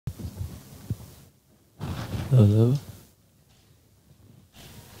Hello.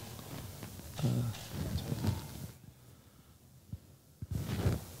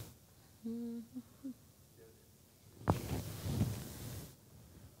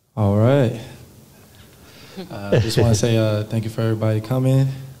 All right. I just want to say thank you for everybody coming.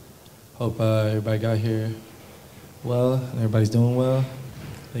 Hope everybody got here well and everybody's doing well.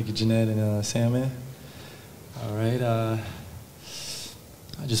 Thank you, Janette and Sandman. All right.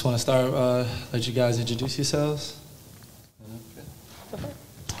 I just want to start, let you guys introduce yourselves.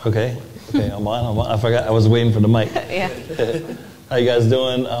 Okay, I'm on. I forgot, I was waiting for the mic. Yeah. How you guys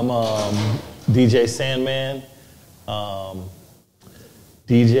doing? I'm DJ Sandman,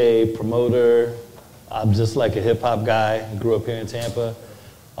 DJ, promoter. I'm just like a hip hop guy. Grew up here in Tampa.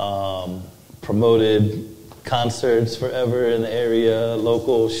 Promoted concerts forever in the area,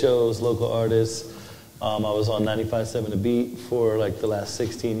 local shows, local artists. I was on 95.7 The Beat for like the last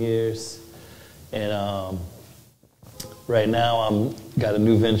 16 years. And right now I'm got a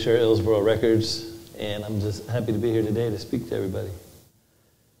new venture, Hillsborough Records, and I'm just happy to be here today to speak to everybody.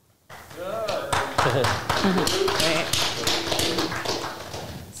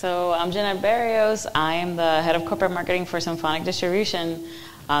 So I'm Janette Berrios. I am the head of corporate marketing for Symphonic Distribution.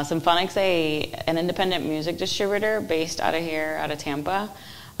 Symphonic's an independent music distributor based out of here, out of Tampa.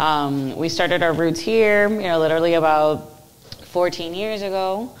 We started our roots here, literally about 14 years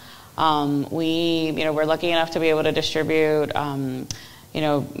ago. We're lucky enough to be able to distribute,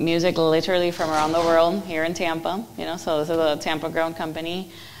 music literally from around the world here in Tampa. So this is a Tampa-grown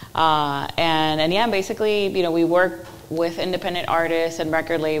company, and yeah, basically, we work with independent artists and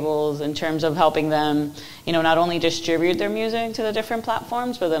record labels in terms of helping them, not only distribute their music to the different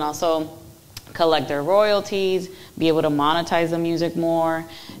platforms, but then also collect their royalties, be able to monetize the music more,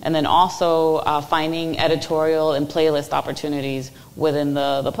 and then also finding editorial and playlist opportunities within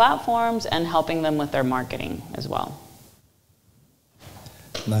the platforms and helping them with their marketing as well.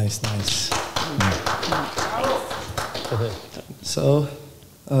 Nice. So,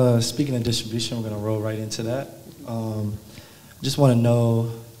 speaking of distribution, we're going to roll right into that. Just want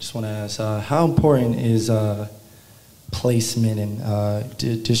to ask, how important is placement and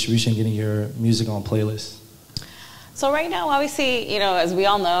distribution, getting your music on playlists? So right now, obviously, as we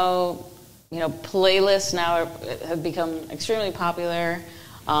all know, playlists now have become extremely popular.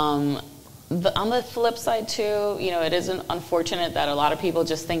 On the flip side too, it is unfortunate that a lot of people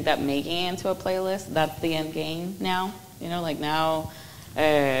just think that making it into a playlist, that's the end game now.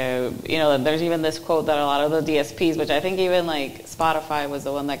 There's even this quote that a lot of the DSPs, which I think even like Spotify was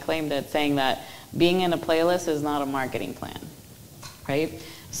the one that claimed it, saying that being in a playlist is not a marketing plan, right?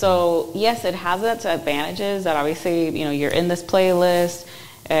 So yes, it has its advantages that obviously, you're in this playlist,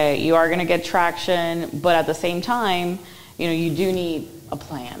 you are going to get traction, but at the same time, you do need a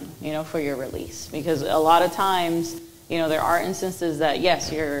plan, for your release, because a lot of times, there are instances that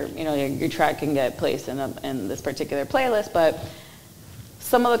yes, your track can get placed in this particular playlist, but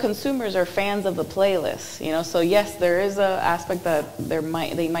some of the consumers are fans of the playlist, so yes, there is an aspect that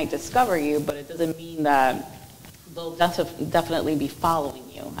they might discover you, but it doesn't mean that they'll definitely be following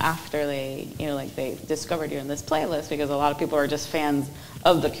you after they discovered you in this playlist, because a lot of people are just fans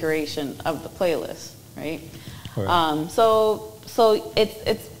of the curation of the playlist, right? So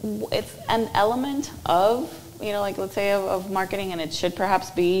it's an element of, let's say of marketing, and it should perhaps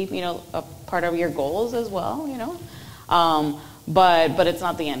be, a part of your goals as well, But it's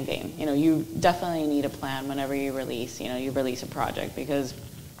not the end game. You definitely need a plan whenever you release a project, because,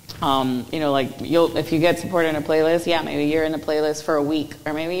 if you get supported in a playlist, yeah, maybe you're in a playlist for a week,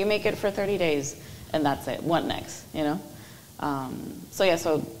 or maybe you make it for 30 days, and that's it. What next?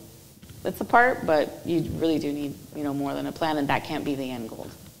 So it's a part, but you really do need, more than a plan, and that can't be the end goal.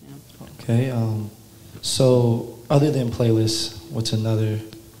 Okay. So other than playlists, what's another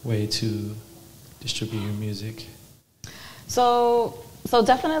way to distribute your music? So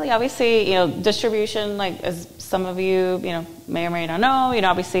definitely, obviously, distribution, like as some of you, may or may not know,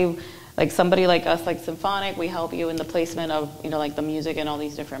 obviously, like somebody like us, like Symphonic, we help you in the placement of, like the music and all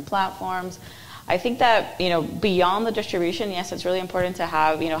these different platforms. I think that, beyond the distribution, yes, it's really important to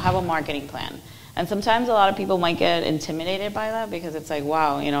have a marketing plan. And sometimes a lot of people might get intimidated by that, because it's like,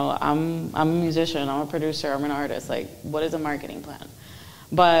 wow, I'm a musician, I'm a producer, I'm an artist. Like, what is a marketing plan?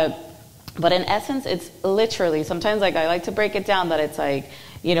 But in essence, it's literally, sometimes I like to break it down that it's like,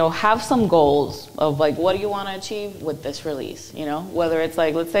 have some goals of like, what do you want to achieve with this release? Whether it's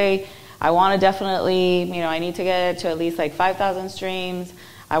like, let's say I want to definitely, I need to get to at least like 5,000 streams.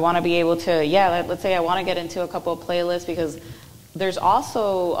 I want to be able to, let's say I want to get into a couple of playlists, because there's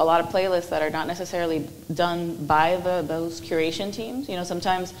also a lot of playlists that are not necessarily done by those curation teams.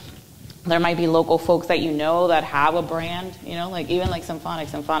 Sometimes There might be local folks that you know that have a brand, you know, like even like Symphonic.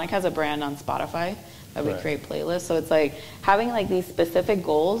 Symphonic has a brand on Spotify that we create playlists. So it's like having like these specific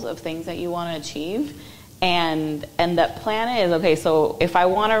goals of things that you want to achieve. And that plan is, okay, so if I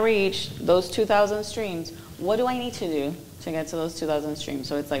want to reach those 2,000 streams, what do I need to do to get to those 2,000 streams?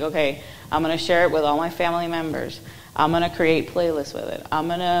 So it's like, okay, I'm going to share it with all my family members. I'm going to create playlists with it. I'm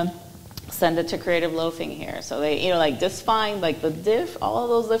going to send it to Creative Loafing here. So they, you know, like just find like all of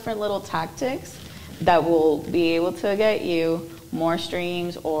those different little tactics that will be able to get you more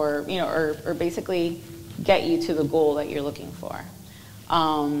streams or, you know, or basically get you to the goal that you're looking for.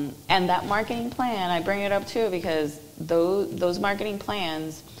 And that marketing plan, I bring it up too because those marketing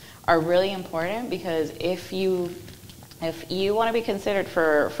plans are really important because if you want to be considered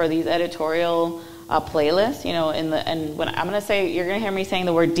for these editorial playlist, you know, and when I'm going to say, you're going to hear me saying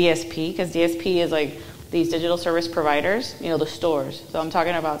the word DSP, because DSP is like these digital service providers, you know, the stores. So I'm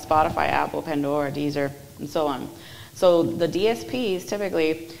talking about Spotify, Apple, Pandora, Deezer, and so on. So the DSPs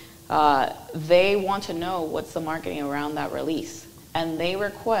typically, they want to know what's the marketing around that release. And they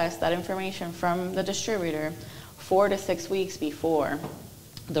request that information from the distributor 4 to 6 weeks before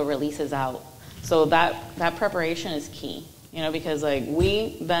the release is out. So that preparation is key. You know, because like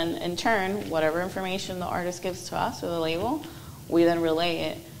we then in turn, whatever information the artist gives to us or the label, we then relay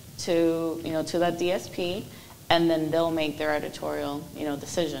it to, you know, to that DSP, and then they'll make their editorial, you know,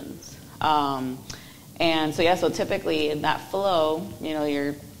 decisions. And so yeah, so typically in that flow, you know,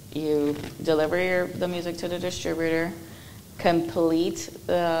 you deliver the music to the distributor, complete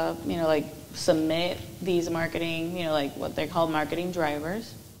the, you know, like submit these marketing, you know, like what they're called marketing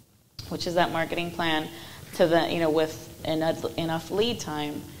drivers, which is that marketing plan to the, you know, with enough lead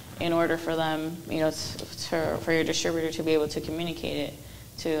time in order for them, you know, for your distributor to be able to communicate it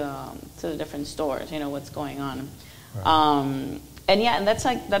to the different stores, you know, what's going on. Right. And yeah, and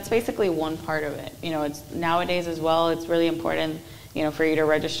that's basically one part of it. You know, it's nowadays as well, it's really important, you know, for you to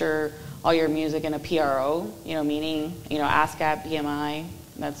register all your music in a PRO, you know, meaning, you know, ASCAP, BMI,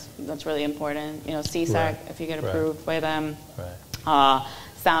 that's really important. You know, CSAC, if you get approved by them. Right.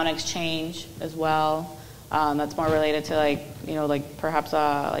 Sound exchange as well. That's more related to like, you know, like perhaps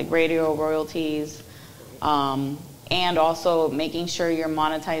like radio royalties, and also making sure you're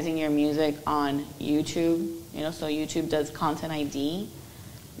monetizing your music on YouTube. You know, so YouTube does content ID,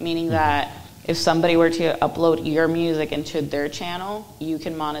 meaning that if somebody were to upload your music into their channel, you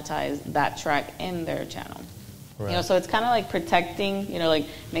can monetize that track in their channel. Right. You know, so it's kind of like protecting, you know, like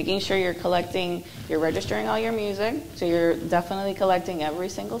making sure you're registering all your music, so you're definitely collecting every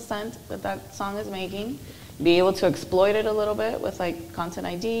single cent that song is making. Be able to exploit it a little bit with like content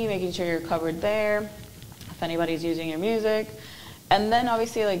ID, making sure you're covered there if anybody's using your music, and then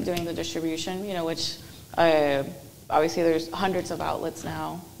obviously like doing the distribution, you know, which obviously there's hundreds of outlets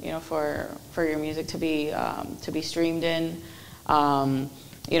now, you know, for your music to be streamed in.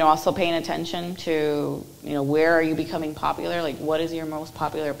 You know, also paying attention to, you know, where are you becoming popular? Like, what is your most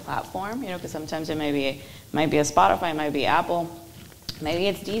popular platform? You know, because sometimes it might be a Spotify, it might be Apple. Maybe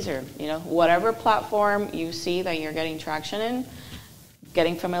it's Deezer, you know, whatever platform you see that you're getting traction in,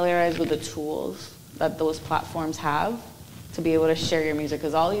 getting familiarized with the tools that those platforms have to be able to share your music,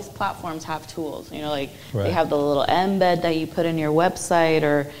 because all these platforms have tools, you know, like they have the little embed that you put in your website,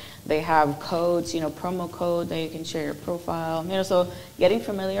 or they have codes, you know, promo code that you can share your profile, you know, so getting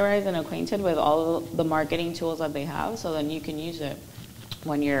familiarized and acquainted with all the marketing tools that they have, so then you can use it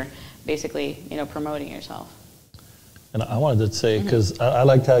when you're basically, you know, promoting yourself. And I wanted to say, because I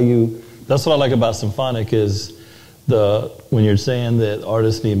liked how that's what I like about Symphonic is when you're saying that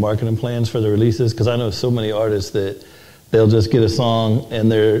artists need marketing plans for the releases, because I know so many artists that they'll just get a song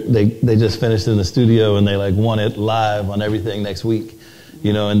and they just finished in the studio and they like want it live on everything next week,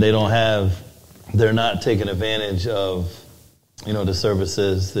 you know, and they're not taking advantage of, you know, the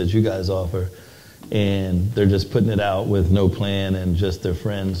services that you guys offer, and they're just putting it out with no plan and just their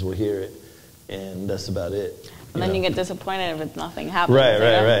friends will hear it, and that's about it. And then you get disappointed if nothing happens.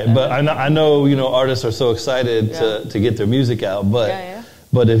 Right. But I know, you know, artists are so excited to get their music out,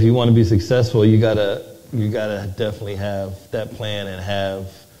 but if you want to be successful, you gotta definitely have that plan and have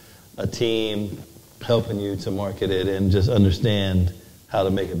a team helping you to market it and just understand how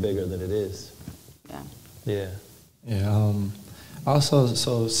to make it bigger than it is. Yeah. Also,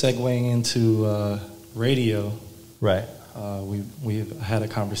 so segueing into radio. Right. We've had a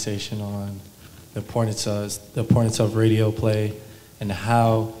conversation on the importance of radio play and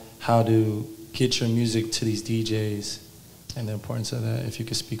how to get your music to these DJs and the importance of that, if you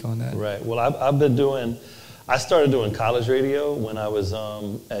could speak on that. Right. Well, I started doing college radio when I was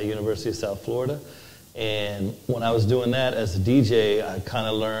at University of South Florida, And when I was doing that as a DJ, I kind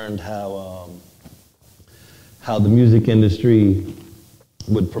of learned how the music industry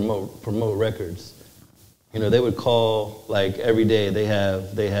would promote records. You know, they would call like every day. They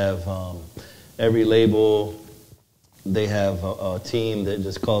have every label. They have a team that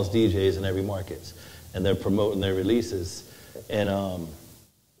just calls DJs in every market, and they're promoting their releases. And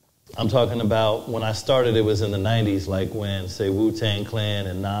I'm talking about when I started, it was in the 90s, like when, say, Wu-Tang Clan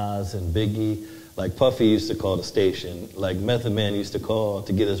and Nas and Biggie, like Puffy used to call the station, like Method Man used to call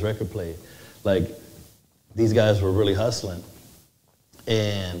to get his record played. Like, these guys were really hustling.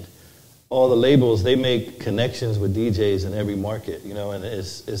 And all the labels, they make connections with DJs in every market, you know, and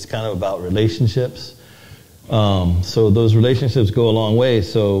it's kind of about relationships. So those relationships go a long way.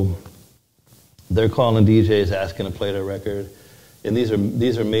 So they're calling DJs asking to play their record. And these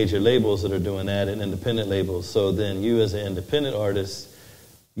are major labels that are doing that, and independent labels. So then you as an independent artist,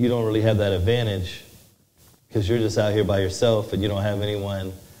 you don't really have that advantage because you're just out here by yourself and you don't have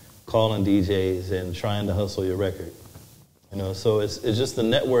anyone calling DJs and trying to hustle your record. You know, so it's just the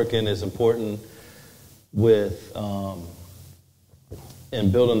networking is important with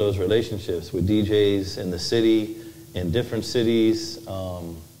and building those relationships with DJs in the city, in different cities.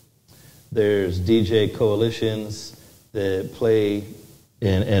 There's DJ coalitions that play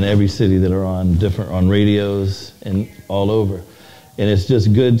in every city that are on radios and all over. And it's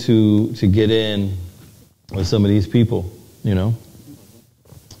just good to get in with some of these people, you know.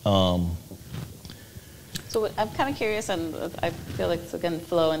 So I'm kind of curious, and I feel like it's going to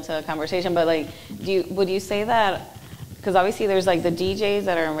flow into a conversation, but like, would you say that, because obviously there's like the DJs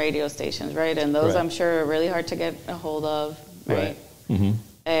that are in radio stations, right? And those I'm sure are really hard to get a hold of, right? Mm-hmm.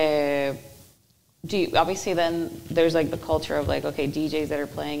 Obviously then there's like the culture of like, okay, DJs that are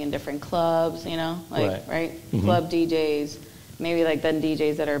playing in different clubs, you know, like, right? Mm-hmm. Club DJs, maybe like then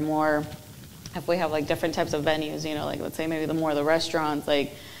DJs that are more, if we have like different types of venues, you know, like let's say maybe the restaurants,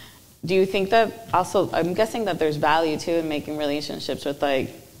 like, do you think that also, I'm guessing that there's value too in making relationships with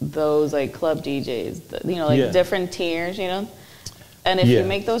like those like club DJs, you know, like different tiers, you know? And if you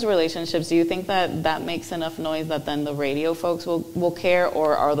make those relationships, do you think that that makes enough noise that then the radio folks will care,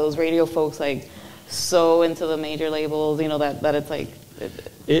 or are those radio folks like so into the major labels, you know, that it's like...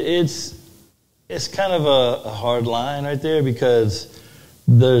 It's kind of a hard line right there because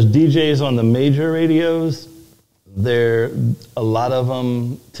there's DJs on the major radios. A lot of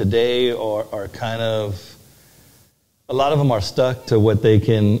them today are kind of, a lot of them are stuck to what they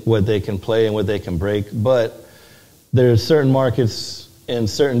can play and what they can break. But there's certain markets and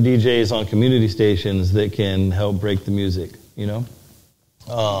certain DJs on community stations that can help break the music, you know?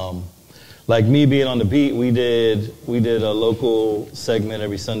 Like me being on the beat, we did a local segment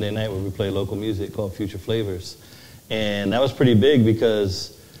every Sunday night where we play local music called Future Flavors. And that was pretty big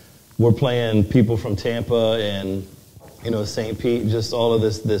because we're playing people from Tampa and, you know, St. Pete, just all of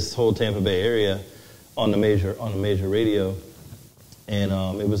this whole Tampa Bay area on the major radio. And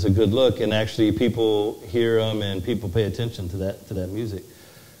it was a good look, and actually people hear them and people pay attention to that music.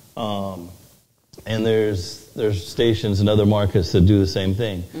 And there's stations in other markets that do the same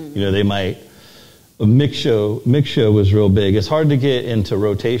thing. Mm-hmm. You know, they might, mix show was real big. It's hard to get into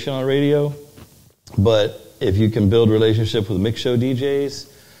rotation on radio, but if you can build relationship with mix show DJs,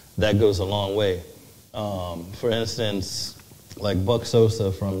 that goes a long way. For instance, like Buck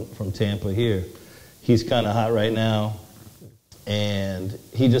Sosa from Tampa here, he's kind of hot right now, and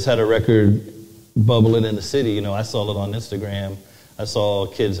he just had a record bubbling in the city. You know, I saw it on Instagram. I saw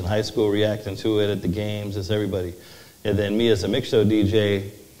kids in high school reacting to it at the games. It's everybody. And then me as a mix show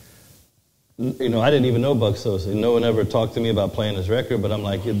DJ, you know, I didn't even know Buck Sosa. No one ever talked to me about playing this record, but I'm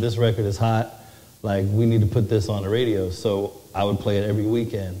like, this record is hot. Like, we need to put this on the radio. So I would play it every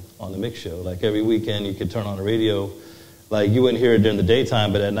weekend on the mix show. Like, every weekend you could turn on the radio. Like, you wouldn't hear it during the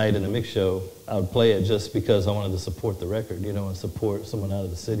daytime, but at night in the mix show, I would play it just because I wanted to support the record, you know, and support someone out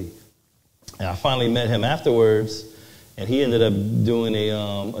of the city. And I finally met him afterwards, and he ended up doing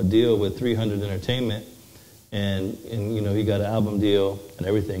a deal with 300 Entertainment, and you know, he got an album deal and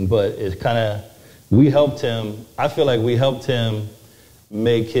everything. But it kind of, we helped him. I feel like we helped him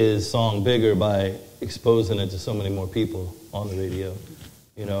make his song bigger by exposing it to so many more people on the radio,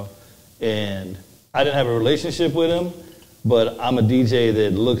 you know. And I didn't have a relationship with him, but I'm a DJ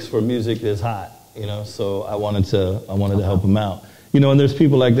that looks for music that's hot, you know. So I wanted to help him out, you know. And there's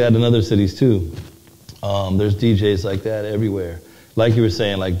people like that in other cities too. There's DJs like that everywhere. Like you were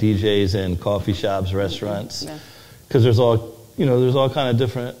saying, like DJs in coffee shops, restaurants, because there's all kind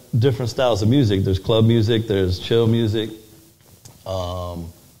of different styles of music. There's club music, there's chill music,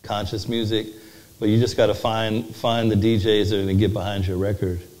 conscious music, but you just got to find the DJs that are going to get behind your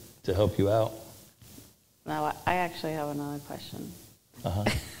record to help you out. Now, I actually have another question. Uh-huh.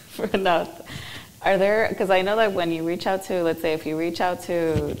 No, are there, because I know that when you reach out to, let's say if you reach out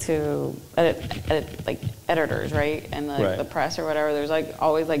to like editors, right, and like the press or whatever, there's like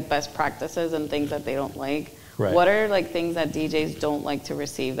always like best practices and things that they don't like. Right. What are like things that DJs don't like to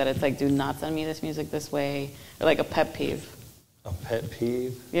receive, that it's like, do not send me this music this way, or like a pet peeve? A pet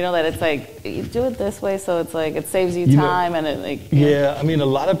peeve? You know, that it's like, you do it this way, so it's like, it saves you time, and it like... Yeah, I mean, a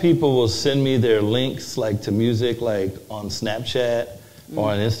lot of people will send me their links, like, to music, like, on Snapchat or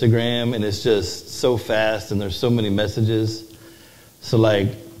on Instagram, and it's just so fast, and there's so many messages. So, like,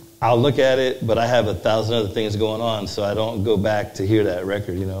 I'll look at it, but I have 1,000 other things going on, so I don't go back to hear that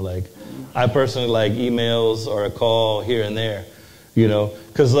record, you know, like... I personally like emails or a call here and there, you know,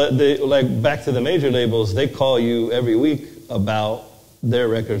 because like back to the major labels, they call you every week about their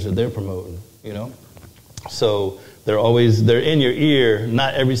records that they're promoting, you know. So they're in your ear,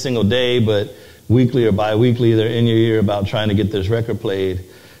 not every single day, but weekly or bi-weekly, they're in your ear about trying to get this record played.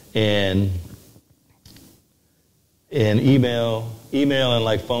 And email and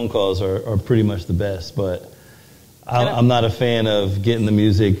like phone calls are pretty much the best, but I'm not a fan of getting the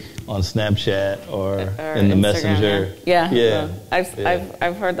music on Snapchat or in the Instagram, Messenger. Yeah.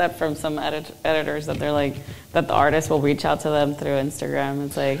 I've heard that from some editors, that they're like, that the artist will reach out to them through Instagram.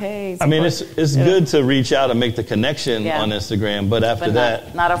 It's like, hey. I mean, it's good to reach out and make the connection on Instagram, but after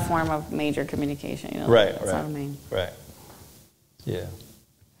that, not a form of major communication. You know, that's not a main. Right. Yeah.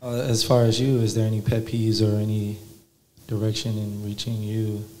 As far as you, is there any pet peeves or any direction in reaching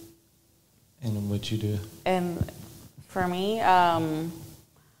you and what you do? And for me,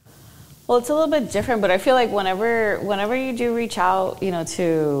 well, it's a little bit different, but I feel like whenever you do reach out, you know,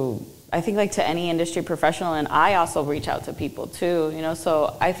 to, I think like to any industry professional, and I also reach out to people too, you know,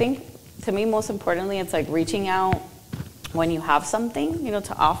 so I think to me, most importantly, it's like reaching out when you have something, you know,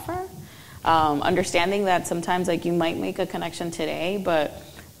 to offer, understanding that sometimes like you might make a connection today, but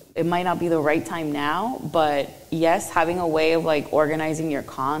it might not be the right time now, but yes, having a way of like organizing your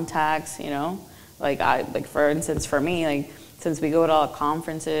contacts, you know, like for instance, for me, like, since we go to all the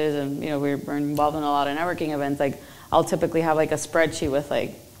conferences and, you know, we're involved in a lot of networking events, like, I'll typically have like a spreadsheet with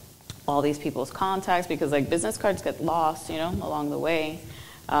like all these people's contacts, because like business cards get lost, you know, along the way.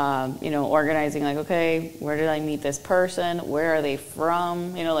 You know, organizing like, okay, where did I meet this person? Where are they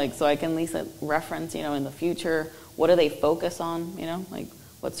from? You know, like, so I can at least reference, you know, in the future, what do they focus on? You know, like,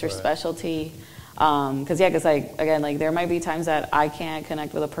 what's their specialty? Because like, again, like there might be times that I can't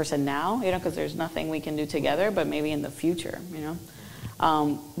connect with a person now, you know, because there's nothing we can do together, but maybe in the future, you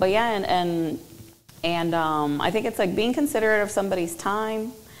know. But yeah, and I think it's like being considerate of somebody's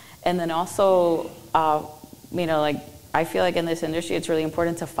time, and then also, you know, like I feel like in this industry, it's really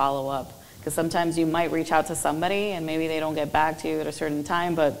important to follow up, because sometimes you might reach out to somebody and maybe they don't get back to you at a certain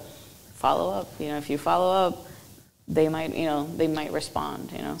time, but follow up. You know, if you follow up, they might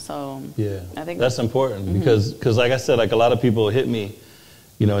respond, you know, so yeah, I think that's important, because like I said, like a lot of people hit me,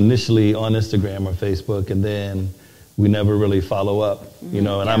 you know, initially on Instagram or Facebook, and then we never really follow up, you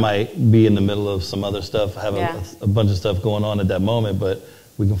know, and I might be in the middle of some other stuff, have a bunch of stuff going on at that moment, but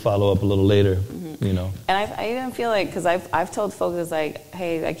we can follow up a little later, you know. And I even feel like, because I've told folks, it's like,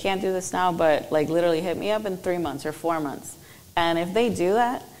 hey, I can't do this now, but like literally hit me up in 3 months or 4 months, and if they do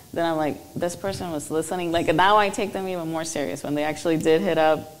that, then I'm like, this person was listening. Like, now I take them even more serious when they actually did hit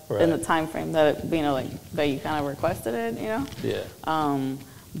up in the time frame that, you know, like that you kind of requested it, you know. Yeah.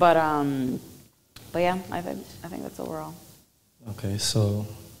 But yeah, I think that's overall. Okay, so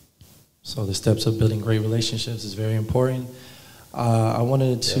the steps of building great relationships is very important. I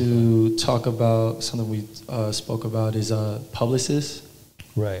wanted to talk about something we spoke about is publicists.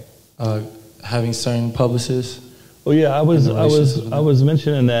 Right. Having certain publicists. Well, yeah, I was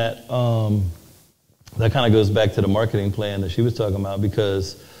mentioning that that kind of goes back to the marketing plan that she was talking about,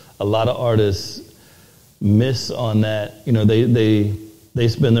 because a lot of artists miss on that. You know, they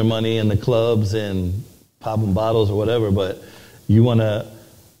spend their money in the clubs and popping bottles or whatever, but you want to,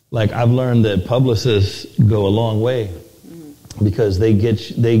 like, I've learned that publicists go a long way, because they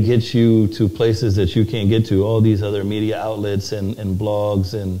get you to places that you can't get to, all these other media outlets and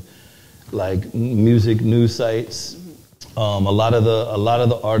blogs and like music news sites. A lot of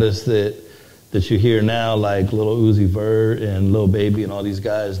the artists that you hear now, like Lil Uzi Vert and Lil Baby and all these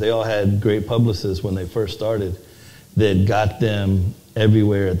guys, they all had great publicists when they first started that got them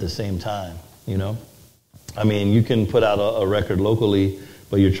everywhere at the same time, you know? I mean, you can put out a record locally,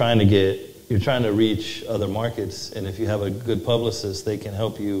 but you're trying to reach other markets, and if you have a good publicist, they can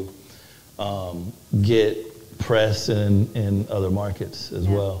help you get press in other markets as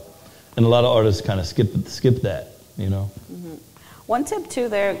well. And a lot of artists kind of skip that, you know. One tip too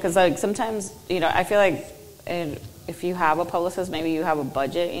there, because like sometimes, you know, I feel like if you have a publicist, maybe you have a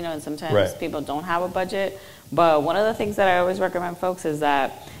budget, you know, and sometimes Right. people don't have a budget. But one of the things that I always recommend folks is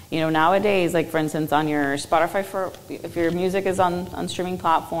that, you know, nowadays, like for instance, on your Spotify if your music is on streaming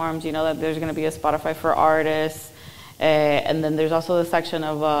platforms, you know that there's going to be a Spotify for artists. And then there's also the section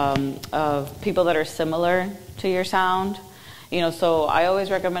of people that are similar to your sound. You know, so I always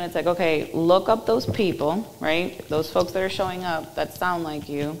recommend it's like, okay, look up those people, right? Those folks that are showing up that sound like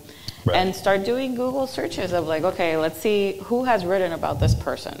you. Right. And start doing Google searches of like, okay, let's see who has written about this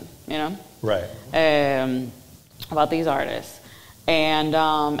person, you know? Right. About these artists. And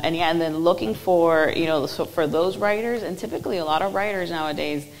then looking for, you know, so for those writers, and typically a lot of writers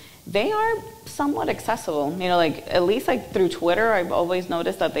nowadays, they are somewhat accessible, you know, like at least like through Twitter, I've always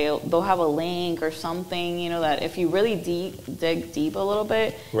noticed that they'll have a link or something, you know, that if you really dig deep a little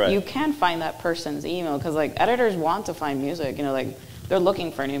bit, right. you can find that person's email, because like editors want to find music, you know, like they're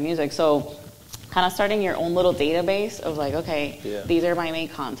looking for new music. So kind of starting your own little database of like, okay, yeah. these are my main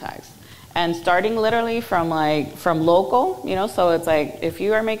contacts. And starting literally from local, you know, so it's like if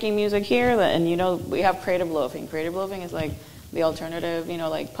you are making music here, and you know, we have Creative Loafing. Creative Loafing is like the alternative, you know,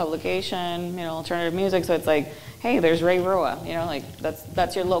 like publication, you know, alternative music. So it's like, hey, there's Ray Rua, you know, like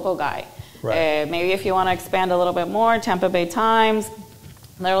that's your local guy. Right. Maybe if you want to expand a little bit more, Tampa Bay Times,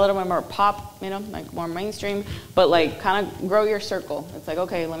 they're a little bit more pop, you know, like more mainstream, but like kind of grow your circle. It's like,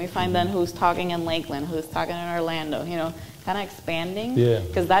 okay, let me find then who's talking in Lakeland, who's talking in Orlando, you know, kind of expanding. Yeah.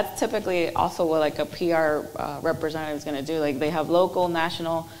 Because that's typically also what like a PR representative is going to do. Like they have local,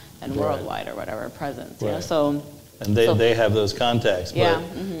 national, and worldwide or whatever presence, you know, so. And they have those contacts, but yeah,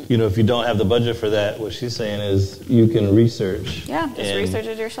 you know, if you don't have the budget for that, what she's saying is you can research. Yeah, just research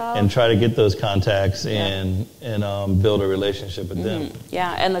it yourself. And try to get those contacts and build a relationship with them.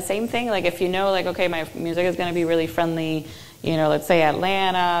 Yeah, and the same thing, like if you know, like, okay, my music is going to be really friendly, you know, let's say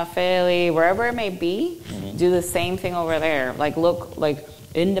Atlanta, Philly, wherever it may be, do the same thing over there. Like look, like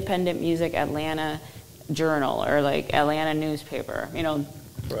Independent Music Atlanta Journal or like Atlanta newspaper, you know.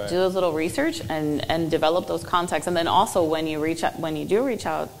 Right. Do those little research and develop those contacts, and then also when you do reach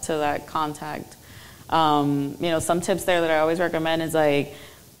out to that contact, you know, some tips there that I always recommend is like,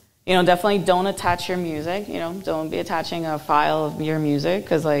 you know, definitely don't attach your music. You know, don't be attaching a file of your music,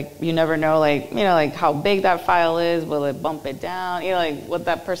 because like you never know, like, you know, like how big that file is. Will it bump it down? You know, like what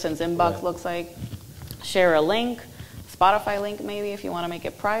that person's inbox looks like. Share a link, Spotify link maybe if you want to make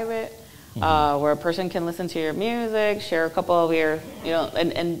it private. Where a person can listen to your music, share a couple of your, you know,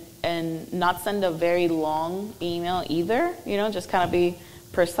 and not send a very long email either, you know, just kind of be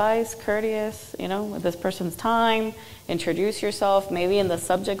precise, courteous, you know, with this person's time, introduce yourself, maybe in the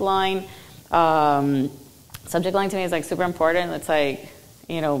subject line. Subject line to me is like super important. It's like,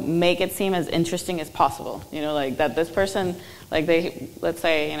 you know, make it seem as interesting as possible, you know, like that this person, like let's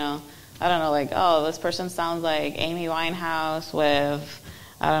say, you know, I don't know, like, oh, this person sounds like Amy Winehouse with,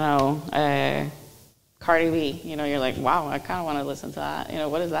 I don't know, Cardi B, you know, you're like, wow, I kind of want to listen to that. You know,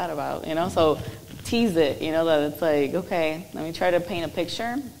 what is that about? You know, so tease it, you know, that it's like, okay, let me try to paint a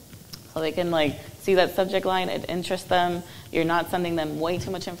picture so they can like see that subject line, it interests them. You're not sending them way too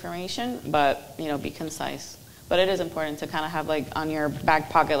much information, but, you know, be concise. But it is important to kind of have like on your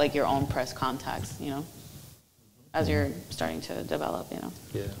back pocket, like your own press contacts, you know, as you're starting to develop, you know.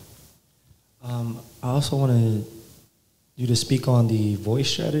 Yeah. I also wanted you to speak on the voice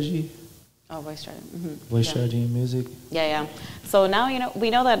strategy. Oh, voice strategy. Voice strategy in music. Yeah. So now, you know, we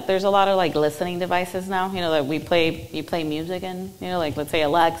know that there's a lot of like listening devices now, you know, that you play music in, you know, like let's say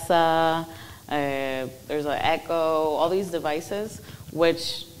Alexa, there's an Echo, all these devices,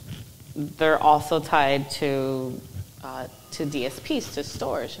 which they're also tied to DSPs, to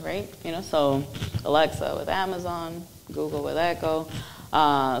stores, right? You know, so Alexa with Amazon, Google with Echo.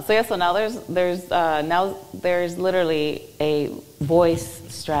 So now there's literally a voice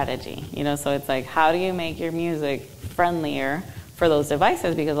strategy, you know, so it's like, how do you make your music friendlier for those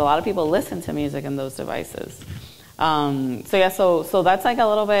devices? Because a lot of people listen to music in those devices. So that's like a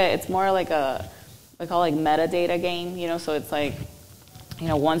little bit, it's more like we call it like metadata game, you know, so it's like, you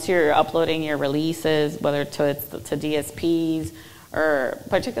know, once you're uploading your releases, whether to DSPs or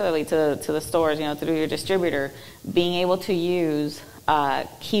particularly to the stores, you know, through your distributor, being able to use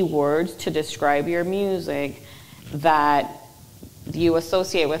keywords to describe your music that you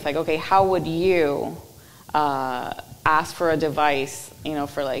associate with, like, okay, how would you ask for a device, you know,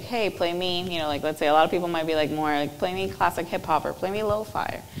 for like, hey, play me, you know, like let's say a lot of people might be like more like, play me classic hip hop or play me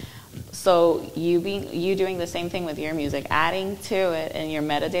lo-fi. So you doing the same thing with your music, adding to it in your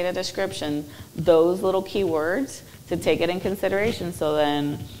metadata description those little keywords to take it in consideration. So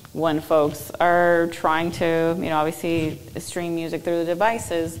then when folks are trying to, you know, obviously stream music through the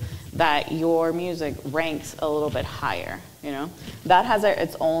devices, that your music ranks a little bit higher, you know? That has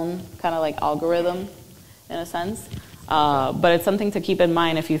its own kind of like algorithm in a sense, but it's something to keep in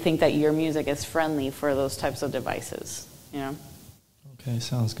mind if you think that your music is friendly for those types of devices, you know? Okay,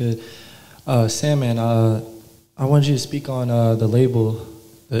 sounds good. Sandman, I wanted you to speak on the label,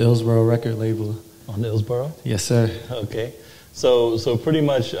 the Hillsborough record label. On Hillsborough? Yes, sir. Okay. So pretty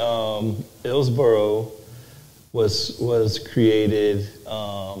much Hillsborough was created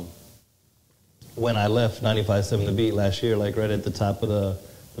when I left 95.7 The Beat last year, like right at the top of the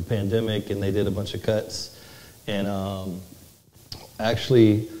pandemic, and they did a bunch of cuts. And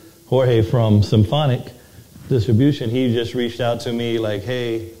actually, Jorge from Symphonic Distribution, he just reached out to me like,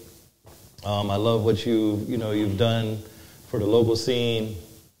 hey, I love what you've done for the local scene,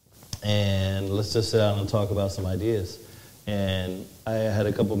 and let's just sit down and talk about some ideas. And I had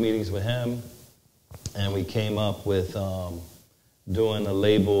a couple meetings with him, and we came up with doing a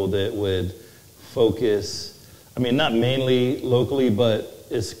label that would focus, I mean, not mainly locally, but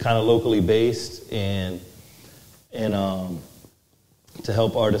it's kind of locally based, and to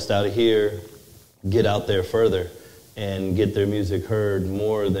help artists out of here get out there further and get their music heard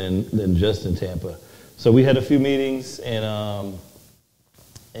more than just in Tampa. So we had a few meetings, and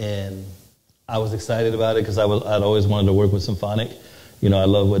I was excited about it because I'd always wanted to work with Symphonic. You know, I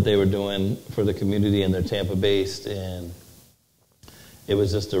love what they were doing for the community, and they're Tampa-based, and it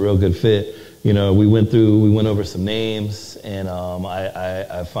was just a real good fit. You know, we went over some names, and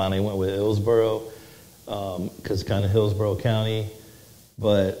I finally went with Hillsborough because kind of Hillsborough County,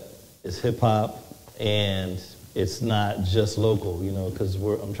 but it's hip-hop, and it's not just local, you know, because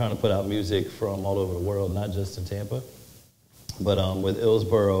I'm trying to put out music from all over the world, not just in Tampa. But with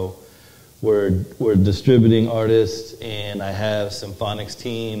Hillsborough, we're distributing artists, and I have Symphonic's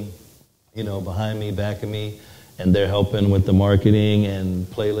team, you know, behind me, backing me, and they're helping with the marketing and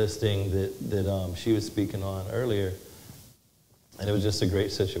playlisting that she was speaking on earlier. And it was just a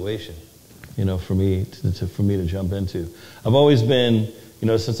great situation, you know, for me to jump into. I've always been, you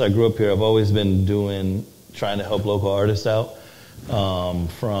know, since I grew up here, I've always been trying to help local artists out.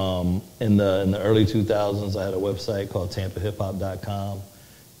 From in the early 2000s, I had a website called TampaHipHop.com,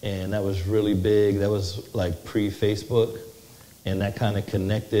 and that was really big. That was like pre-Facebook, and that kind of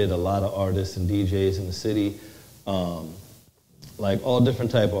connected a lot of artists and DJs in the city, like all different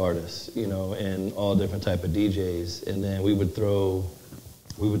type of artists, you know, and all different type of DJs. And then we would throw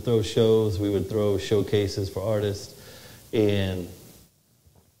shows, we would throw showcases for artists, and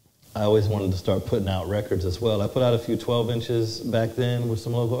I always wanted to start putting out records as well. I put out a few 12 inches back then with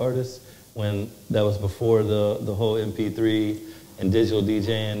some local artists, when that was before the whole MP3 and digital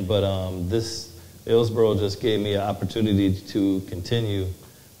DJing. But this Hillsborough just gave me an opportunity to continue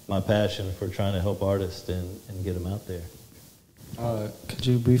my passion for trying to help artists and get them out there. Could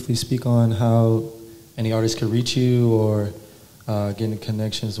you briefly speak on how any artists could reach you or get in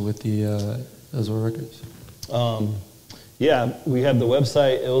connections with the Hillsborough records? Yeah, we have the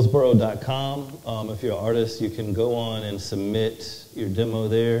website, hillsborough.com. If you're an artist, you can go on and submit your demo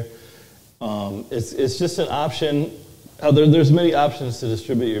there. It's just an option. There's many options to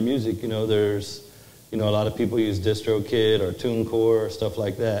distribute your music. You know, a lot of people use DistroKid or TuneCore or stuff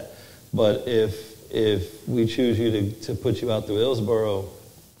like that. But if we choose you to put you out through Hillsborough,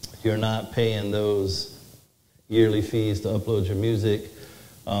 you're not paying those yearly fees to upload your music.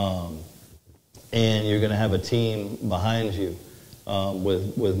 And you're going to have a team behind you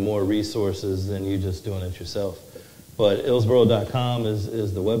with more resources than you just doing it yourself. But hillsborough.com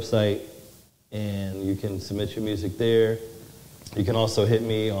is the website, and you can submit your music there. You can also hit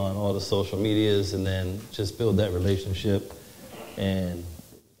me on all the social medias, and then just build that relationship, and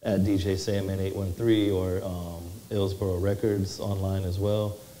at DJ Sandman 813 or Hillsborough Records online as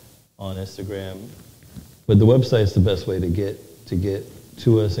well on Instagram. But the website's the best way to get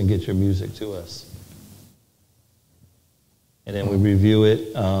to us and get your music to us. And then we review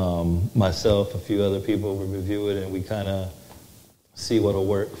it, myself, a few other people, we review it, and we kind of see what'll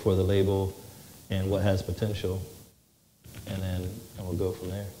work for the label and what has potential, and we'll go from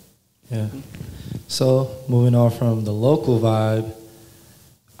there. Yeah. So moving on from the local vibe,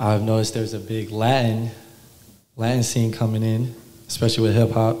 I've noticed there's a big Latin scene coming in, especially with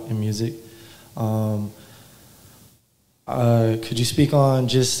hip hop and music. Could you speak on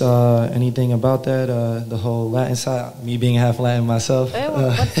just anything about that, the whole Latin side? Me being half Latin myself.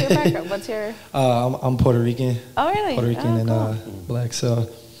 What's your background? What's your? I'm Puerto Rican. Oh, really? Puerto Rican cool. and black. So,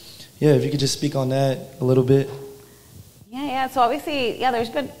 yeah, if you could just speak on that a little bit. Yeah. So obviously, there's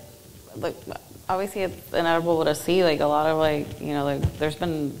been, obviously it's inevitable to see a lot of there's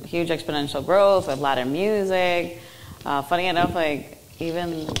been huge exponential growth with Latin music. Funny enough,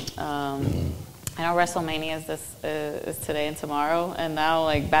 even I know WrestleMania is today and tomorrow, and now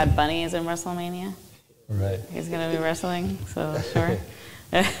like Bad Bunny is in WrestleMania. Right. He's gonna be wrestling, so sure.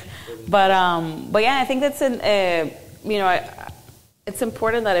 But yeah, I think that's it's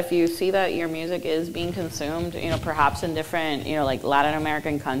important that if you see that your music is being consumed, perhaps in different, like Latin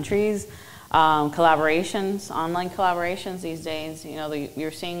American countries, collaborations, online collaborations these days,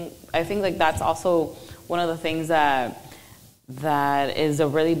 you're seeing, I think like that's also one of the things that is a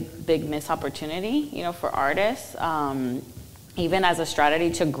really big missed opportunity, for artists, even as a strategy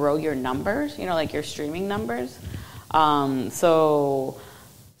to grow your numbers, like your streaming numbers.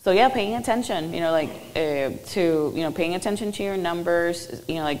 So yeah, paying attention, to paying attention to your numbers,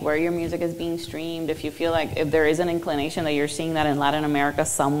 like where your music is being streamed. If you feel like if there is an inclination that you're seeing that in Latin America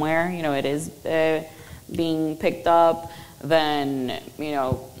somewhere, it is being picked up, then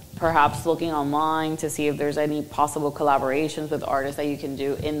perhaps looking online to see if there's any possible collaborations with artists that you can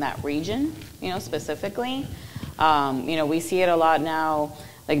do in that region, specifically. We see it a lot now.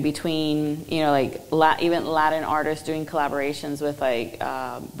 Like between, even Latin artists doing collaborations with like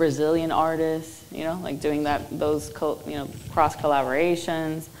Brazilian artists, like doing those cross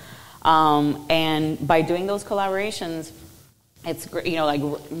collaborations. And by doing those collaborations, it's like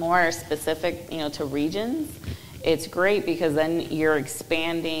more specific, to regions. It's great because then you're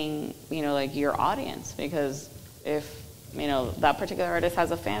expanding, like your audience, because if, that particular artist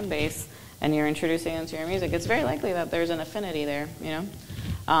has a fan base and you're introducing them to your music, it's very likely that there's an affinity there,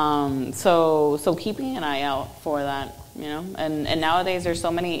 So keeping an eye out for that, and nowadays there's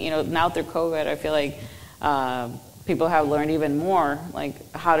so many, now through COVID, I feel like people have learned even more,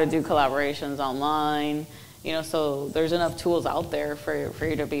 like how to do collaborations online, so there's enough tools out there for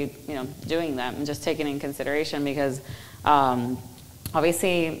you to be, doing that and just taking in consideration because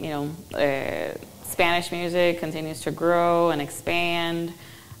obviously, Spanish music continues to grow and expand.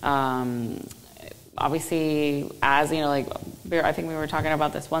 Obviously, as I think we were talking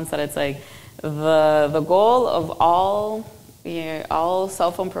about this once, that it's like the goal of all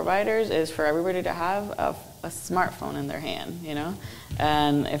cell phone providers is for everybody to have a smartphone in their hand,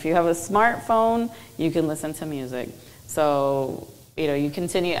 and if you have a smartphone, you can listen to music. So you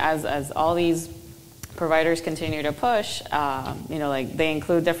continue as all these providers continue to push. Like they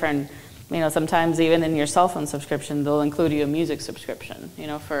include different, sometimes even in your cell phone subscription, they'll include you a music subscription,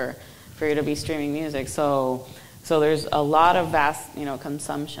 for you to be streaming music. So there's a lot of vast,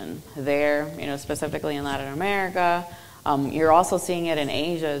 consumption there, specifically in Latin America. You're also seeing it in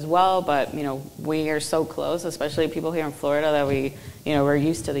Asia as well, but, we are so close, especially people here in Florida, that we're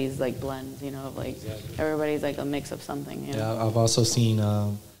used to these, like, blends, of, like, exactly. Everybody's, like, a mix of something, Yeah, I've also seen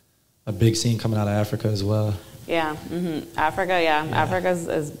a big scene coming out of Africa as well. Yeah, Africa, yeah. Africa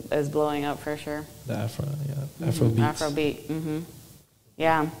is blowing up for sure. The Afro beats. Afrobeat,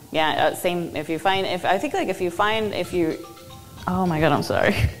 Yeah. Same. If you oh my God, I'm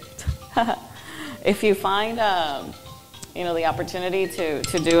sorry. If you find, the opportunity to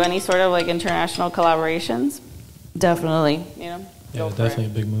do any sort of like international collaborations, definitely, Yeah, definitely a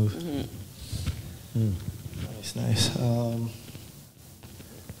big move. Nice.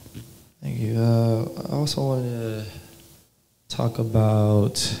 Thank you. I also wanted to talk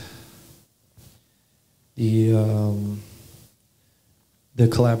about the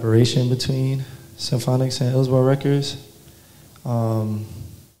collaboration between Symphonic and Hillsborough Records, and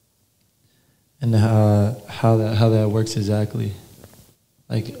how that works exactly,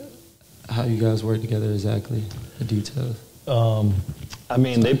 like how you guys work together exactly, the details.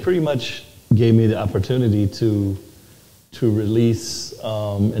 They pretty much gave me the opportunity to release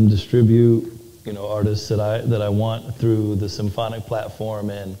and distribute, artists that I want through the Symphonic platform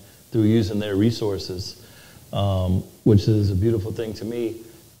and through using their resources. Which is a beautiful thing to me.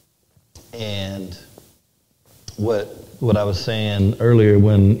 And what I was saying earlier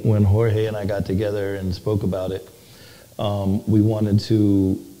when Jorge and I got together and spoke about it, we wanted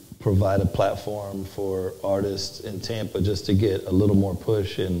to provide a platform for artists in Tampa just to get a little more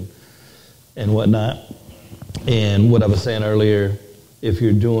push and whatnot. And what I was saying earlier, if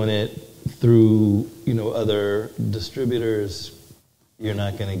you're doing it through, other distributors, you're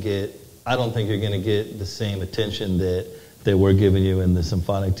not going to get, I don't think you're going to get the same attention that we're giving you and the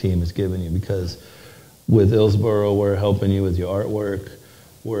Symphonic team is giving you, because with Hillsborough, we're helping you with your artwork.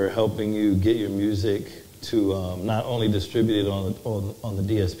 We're helping you get your music to not only distribute it on the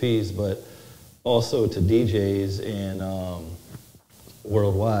DSPs, but also to DJs and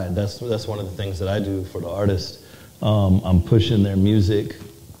worldwide. That's one of the things that I do for the artists. I'm pushing their music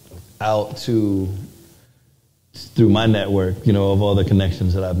out through my network, of all the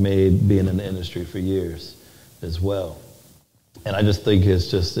connections that I've made being in the industry for years as well. And I just think it was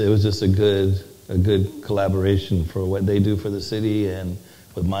just a good collaboration for what they do for the city and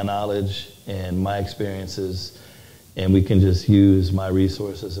with my knowledge and my experiences, and we can just use my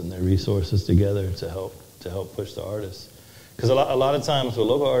resources and their resources together to help push the artists. Because a lot of times with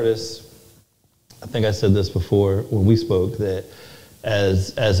local artists, I think I said this before when we spoke, that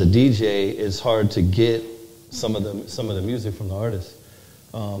as a DJ, it's hard to get some of the music from the artists.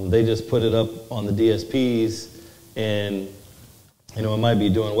 They just put it up on the DSPs, and it might be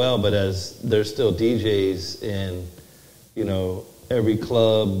doing well, but as there's still DJs in every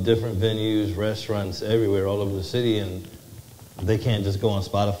club, different venues, restaurants, everywhere, all over the city, and they can't just go on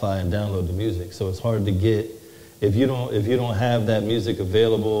Spotify and download the music. So it's hard to get, if you don't have that music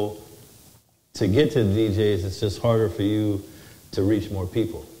available to get to the DJs, it's just harder for you to reach more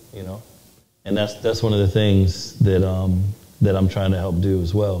people, And that's one of the things that I'm trying to help do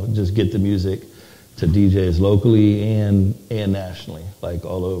as well. Just get the music to DJs locally and nationally, like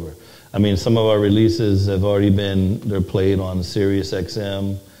all over. I mean, some of our releases have already they're played on Sirius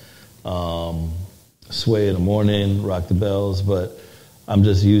XM, Sway in the morning, Rock the Bells, but I'm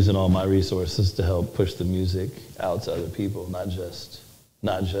just using all my resources to help push the music out to other people, not just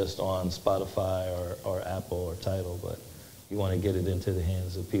on Spotify or Apple or Tidal, but you want to get it into the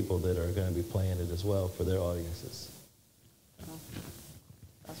hands of people that are going to be playing it as well for their audiences.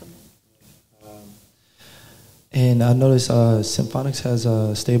 Awesome. And I noticed Symphonic has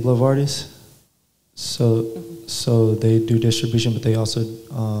a stable of artists, so they do distribution, but they also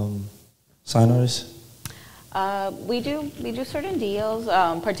sign artists. We do certain deals.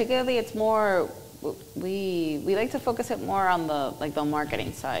 Particularly, it's more we like to focus it more on the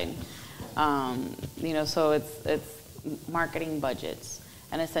marketing side. So it's marketing budgets,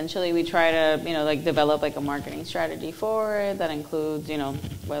 and essentially we try to develop a marketing strategy for it that includes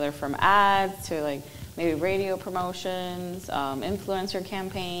whether from ads to maybe radio promotions, influencer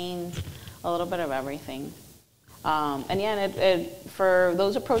campaigns, a little bit of everything. For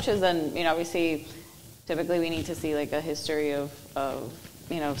those approaches, then obviously, typically we need to see a history of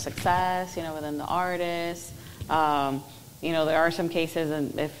success, within the artist. There are some cases,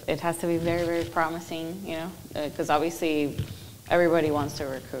 and if it has to be very, very promising, because obviously everybody wants to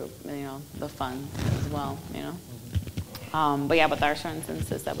recoup, the funds as well, But there are certain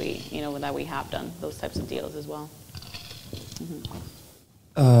instances that we have done those types of deals as well.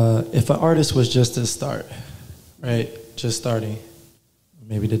 Mm-hmm. If an artist was just to start, right, just starting,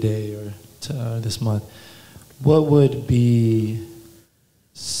 maybe today or this month, what would be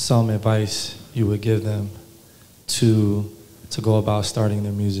some advice you would give them to go about starting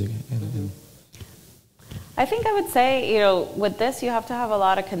their music? I think I would say, with this, you have to have a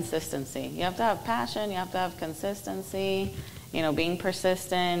lot of consistency. You have to have passion. You have to have consistency. Being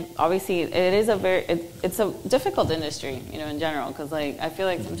persistent. Obviously, it's a difficult industry, in general, because I feel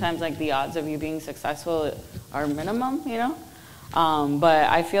like sometimes the odds of you being successful are minimum, But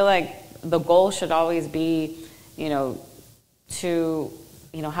I feel like the goal should always be, to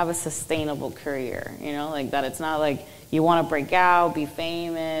have a sustainable career. That it's not you want to break out, be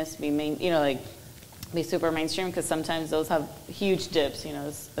famous, be super mainstream, because sometimes those have huge dips.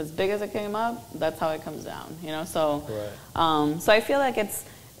 As big as it came up, that's how it comes down. So right. So I feel like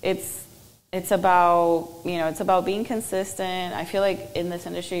it's about being consistent. I feel like in this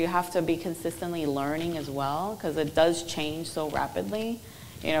industry you have to be consistently learning as well, because it does change so rapidly.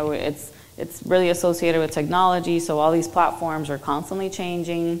 It's really associated with technology, so all these platforms are constantly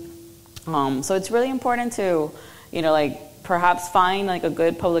changing. So it's really important to perhaps find a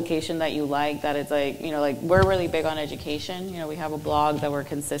good publication that you like, that it's we're really big on education. We have a blog that we're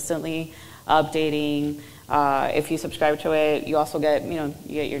consistently updating. If you subscribe to it, you also get you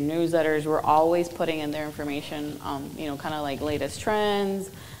get your newsletters. We're always putting in their information, kind of latest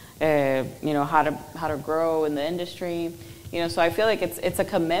trends, how to grow in the industry. So I feel like it's a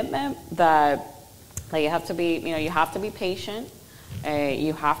commitment that you have to be patient.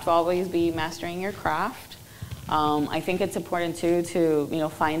 You have to always be mastering your craft. I think it's important too to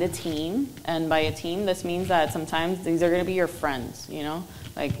find a team, and by a team this means that sometimes these are going to be your friends.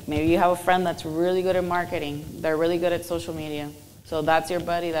 Maybe you have a friend that's really good at marketing, they're really good at social media, so that's your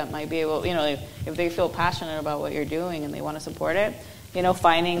buddy that might be able, if they feel passionate about what you're doing and they want to support it,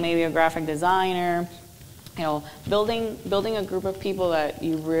 finding maybe a graphic designer, building a group of people that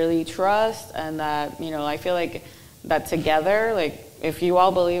you really trust, and that I feel like that together, if you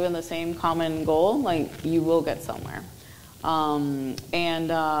all believe in the same common goal, you will get somewhere. I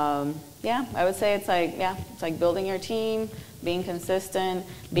would say it's building your team, being consistent,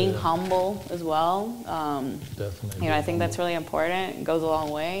 being humble as well. Definitely. I think that's really important. It goes a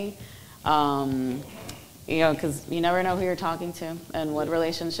long way. you know, because you never know who you're talking to and what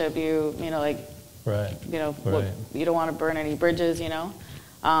relationship you know, like, right. You know, right. You don't want to burn any bridges, you know.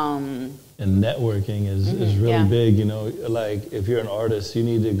 And networking is really big, you know. Like, if you're an artist, you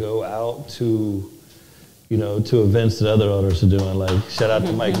need to go out to, you know, to events that other artists are doing. Like, shout out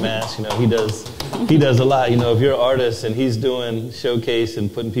to Mike Mass, you know, he does a lot. You know, if you're an artist and he's doing showcase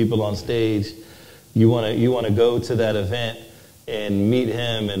and putting people on stage, you want to go to that event and meet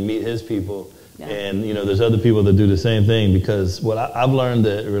him and meet his people. Yeah. And, you know, there's other people that do the same thing, because what I've learned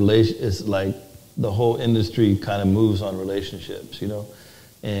that is like the whole industry kind of moves on relationships, you know.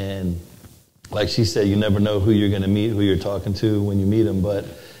 And like she said, you never know who you're going to meet, who you're talking to when you meet them, but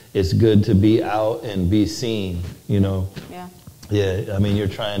it's good to be out and be seen, you know. Yeah. Yeah, I mean, you're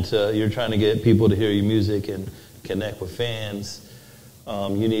trying to get people to hear your music and connect with fans.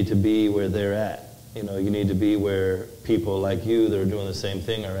 You need to be where they're at. You know, you need to be where people like you that are doing the same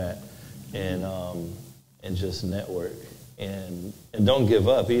thing are at, and just network, and don't give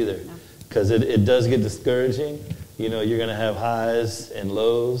up either, because it does get discouraging. You know, you're gonna have highs and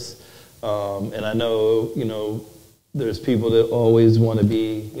lows, and I know, you know, there's people that always want to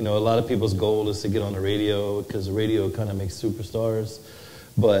be, you know, a lot of people's goal is to get on the radio, because the radio kind of makes superstars,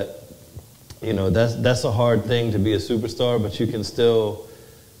 but you know, that's a hard thing to be a superstar, but you can still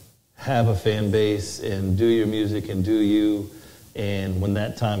have a fan base and do your music and do you, and when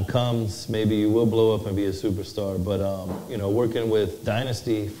that time comes, maybe you will blow up and be a superstar. But you know, working with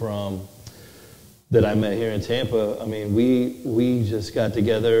Dynasty that I met here in Tampa, I mean, we just got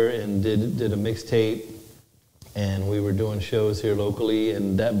together and did a mixtape, and we were doing shows here locally,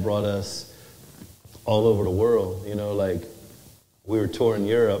 and that brought us all over the world. You know, like, we were touring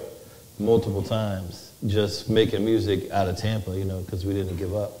Europe multiple times, just making music out of Tampa, you know, because we didn't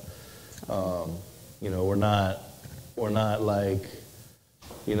give up. You know, we're not like,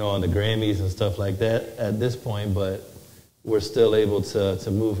 you know, on the Grammys and stuff like that at this point, but we're still able to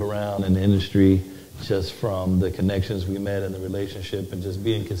move around in the industry just from the connections we met and the relationship and just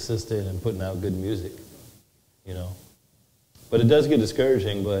being consistent and putting out good music, you know. But it does get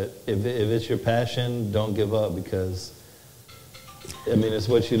discouraging, but if it's your passion, don't give up, because, I mean, it's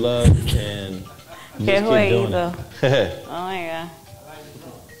what you love, and you just keep doing it. Oh my God.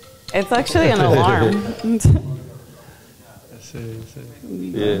 It's actually an alarm.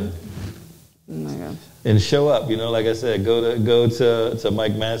 Yeah. Oh my God. And show up, you know, like I said, go to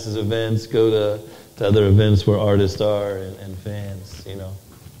Mike Mass's events, go to other events where artists are and fans, you know.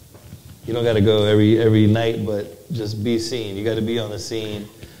 You don't got to go every night, but just be seen. You got to be on the scene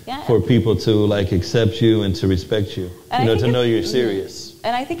for people to, like, accept you and to respect you, you know, to know you're serious.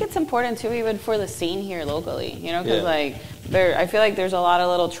 And I think it's important, too, even for the scene here locally, you know, because, like, I feel like there's a lot of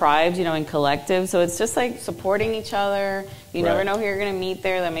little tribes, you know, and collectives, so it's just, like, supporting each other. You never know who you're going to meet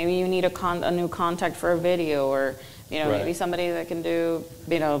there, that maybe you need a new contact for a video, or, you know, maybe somebody that can do,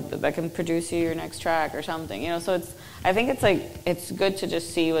 you know, that can produce you your next track or something, you know. So I think it's, like, it's good to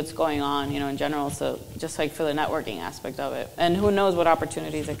just see what's going on, you know, in general, so just, like, for the networking aspect of it. And who knows what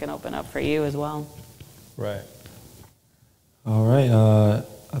opportunities it can open up for you as well. Right. All right,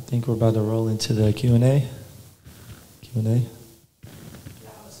 I think we're about to roll into the Q&A. Yeah, I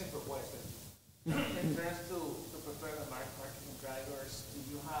have a simple question. In terms to prepare the marketing drivers, do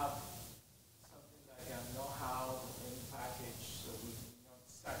you have something like a know-how of any package, so we know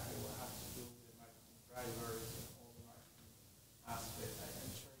exactly what has to do with the marketing drivers and all the marketing aspects?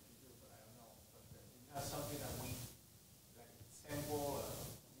 I'm sure you do, but I don't know. But do you have something that we, like, sample,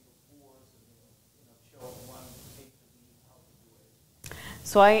 little course, you know, show one page of how to do it?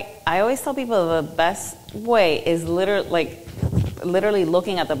 So I always tell people the best way is literally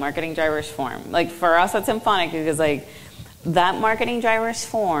looking at the marketing drivers form. Like, for us at Symphonic, because, like, that marketing drivers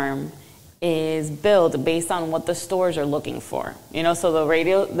form is built based on what the stores are looking for. You know, so the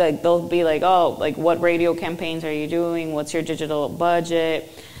radio, like, they'll be like, oh, like, what radio campaigns are you doing? What's your digital budget?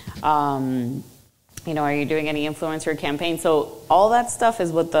 You know, are you doing any influencer campaigns? So all that stuff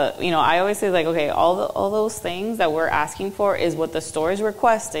is what the, you know, I always say, like, okay, all those things that we're asking for is what the store is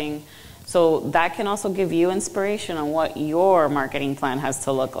requesting. So that can also give you inspiration on what your marketing plan has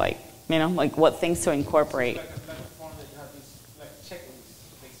to look like. You know, like, what things to incorporate. Like a form that you have these, like,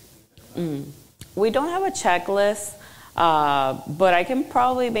 checklists, basically. We don't have a checklist, but I can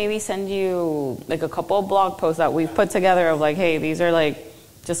probably maybe send you, like, a couple of blog posts that we've put together of, like, hey, these are, like,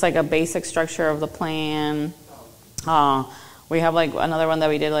 just, like, a basic structure of the plan. We have, like, another one that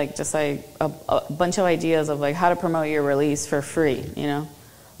we did, like, just, like, a bunch of ideas of, like, how to promote your release for free, you know.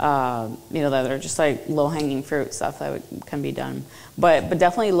 You know, that are just, like, low-hanging fruit stuff that can be done. But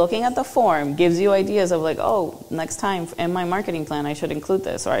definitely looking at the form gives you ideas of, like, oh, next time in my marketing plan I should include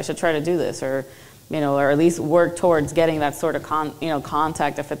this, or I should try to do this, or, or at least work towards getting that sort of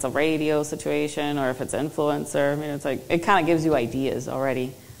contact if it's a radio situation or if it's influencer. It's like it kind of gives you ideas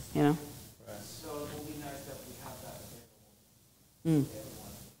already, Right. So it would be nice that we have that available.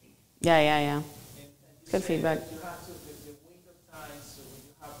 Yeah. It's good feedback. You have to, the window times, so when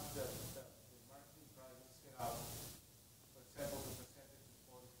you have the marketing drivers set up, for example, the percentage is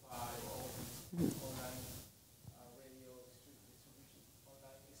 45 or online radio distribution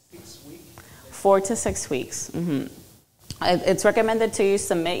online is 6 weeks. 4 to 6 weeks. It's recommended to you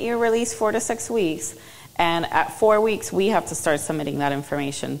submit your release 4 to 6 weeks, and at 4 weeks we have to start submitting that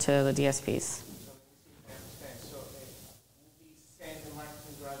information to the DSPs. So we send the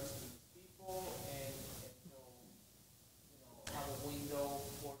marketing drivers to people and have a window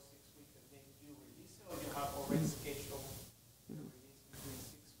 4 to 6 weeks and then you release it, or you have already scheduled the release between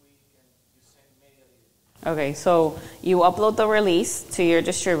 6 weeks and you send immediately? Okay, so you upload the release to your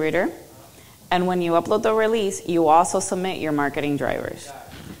distributor, and when you upload the release, you also submit your marketing drivers.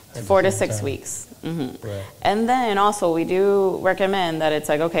 4 to 6 weeks. Right. And then also we do recommend that it's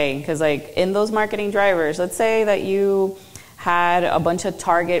like, okay, because like in those marketing drivers, let's say that you had a bunch of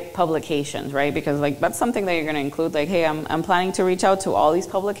target publications, right? Because like that's something that you're going to include, like, hey, I'm planning to reach out to all these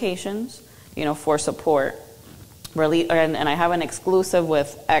publications, for support. And I have an exclusive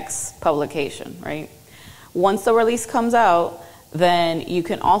with X publication, right? Once the release comes out, then you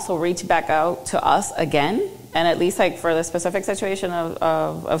can also reach back out to us again. And at least like for the specific situation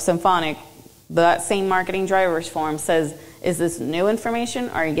of Symphonic, that same marketing drivers form says, is this new information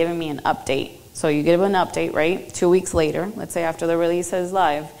or are you giving me an update? So you give an update, right? 2 weeks later, let's say after the release is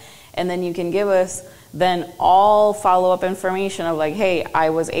live. And then you can give us then all follow-up information of like, hey, I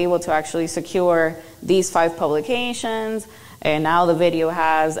was able to actually secure these 5 publications, and now the video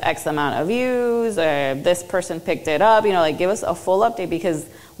has X amount of views, this person picked it up, like give us a full update, because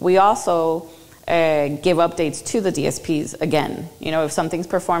we also give updates to the DSPs again, if something's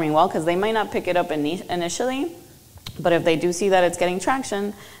performing well, because they might not pick it up initially, but if they do see that it's getting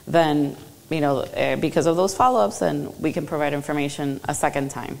traction, then, because of those follow-ups, then we can provide information a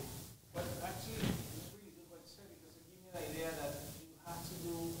second time. But actually, it's really good what you said, because it gives me the idea that you have to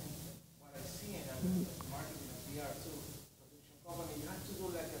do, and what I see in marketing and PR too, production company, you have to do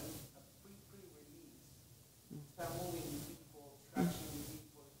like a pre-release. Start moving with people, traction with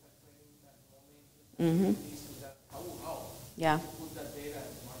people, start creating that moment, releasing that, Yeah. put that data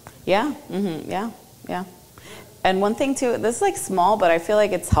in marketing. Yeah. Yeah. And one thing too, this is like small, but I feel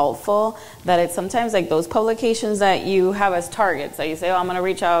like it's helpful that it's sometimes like those publications that you have as targets, that you say, oh, I'm going to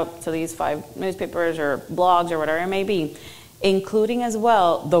reach out to these 5 newspapers or blogs or whatever it may be, including as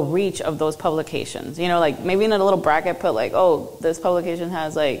well the reach of those publications. Like maybe in a little bracket put like, oh, this publication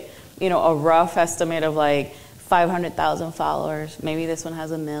has like, a rough estimate of like 500,000 followers. Maybe this one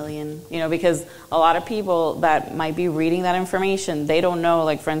has 1 million, because a lot of people that might be reading that information, they don't know,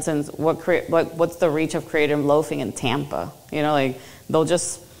 like, for instance, what's the reach of creative loafing in Tampa? Like, they'll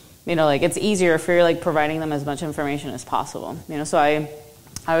just, like, it's easier if you're, like, providing them as much information as possible. So I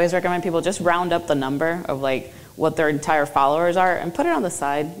always recommend people just round up the number of, like, what their entire followers are and put it on the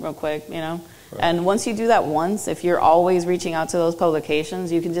side real quick, Right. And once you do that once, if you're always reaching out to those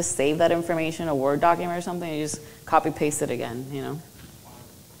publications, you can just save that information, a Word document or something, and you just copy paste it again,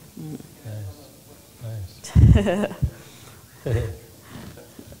 Nice.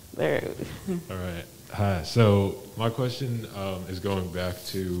 There. All right. Hi. So my question is going back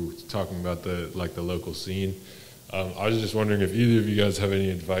to talking about the local scene. I was just wondering if either of you guys have any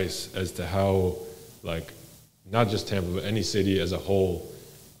advice as to how, like, not just Tampa, but any city as a whole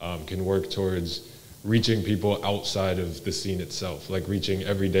can work towards reaching people outside of the scene itself, like reaching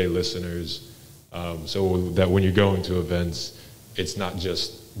everyday listeners, so that when you're going to events, it's not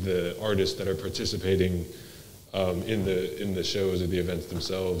just the artists that are participating in the shows or the events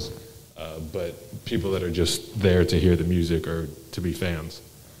themselves, but people that are just there to hear the music or to be fans.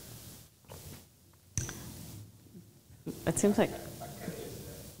 It seems like.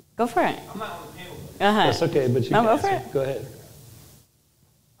 Go for it. I'm not on the panel. That's okay, but you can go answer. for it. Go ahead.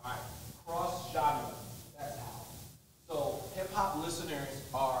 All right, cross genre. That's how. So hip hop listeners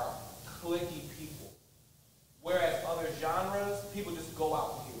are clicky people, whereas other genres, people just go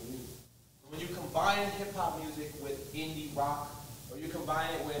out to hear music. When you combine hip hop music with indie rock, or you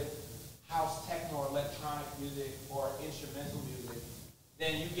combine it with house techno or electronic music or instrumental music,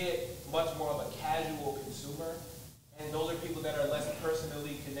 then you get much more of a casual consumer. And those are people that are less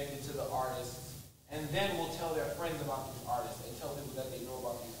personally connected to the artists, and then will tell their friends about these artists and tell people that they know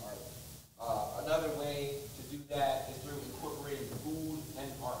about these artists. Another way to do that is through incorporating food and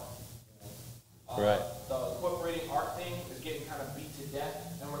art. Right. The incorporating art thing is getting kind of beat to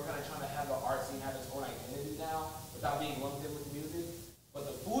death, and we're kind of trying to have the art scene have its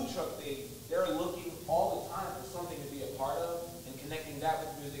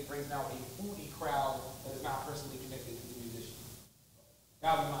music brings now a foodie crowd that is not personally connected to the musician.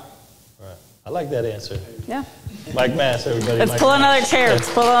 That was mine. Right. I like that answer. Yeah. Mike Mass, everybody. Let's Mike pull Mass. another chair.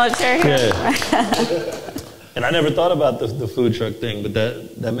 Let's pull another chair here. Yeah. And I never thought about the food truck thing, but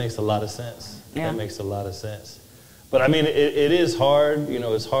that makes a lot of sense. Yeah. That makes a lot of sense. But I mean, it is hard. You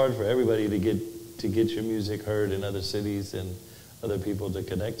know, it's hard for everybody to get your music heard in other cities and other people to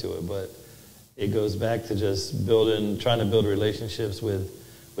connect to it. But it goes back to just trying to build relationships with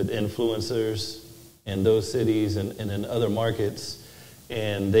influencers in those cities and in other markets,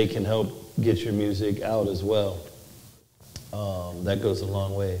 and they can help get your music out as well. That goes a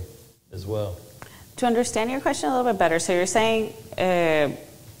long way as well. To understand your question a little bit better, so you're saying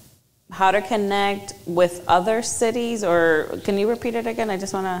how to connect with other cities, or can you repeat it again? I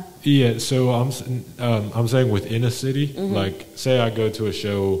just want to. Yeah, so I'm saying within a city, like say I go to a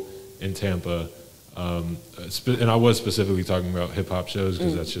show in Tampa, and I was specifically talking about hip hop shows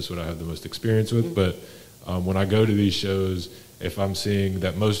because that's just what I have the most experience with. But when I go to these shows, if I'm seeing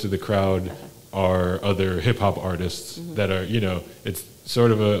that most of the crowd are other hip hop artists that are, you know, it's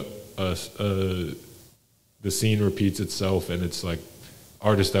sort of the scene repeats itself, and it's like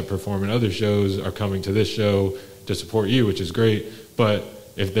artists that perform in other shows are coming to this show to support you, which is great. But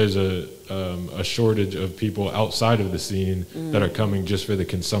if there's a shortage of people outside of the scene that are coming just for the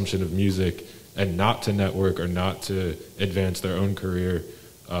consumption of music and not to network or not to advance their own career,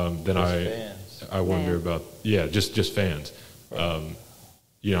 then I wonder about just fans.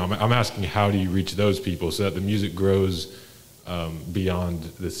 You know, I'm asking, how do you reach those people so that the music grows beyond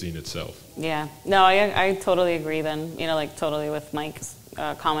the scene itself? Yeah, no, I totally agree. Then, you know, like totally with Mike's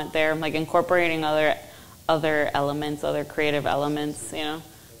comment there, like incorporating other elements, other creative elements, you know.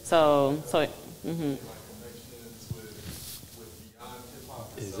 So.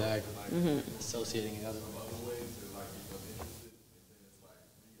 Exactly. Associating in other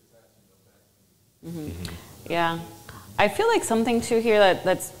ways. Yeah, I feel like something too here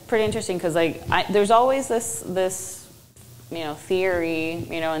that's pretty interesting, because like there's always this you know theory,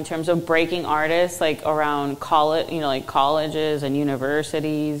 you know, in terms of breaking artists, like around college, you know, like colleges and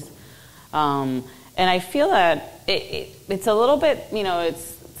universities, and I feel that it's a little bit, you know,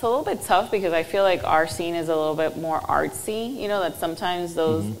 it's a little bit tough, because I feel like our scene is a little bit more artsy, you know, that sometimes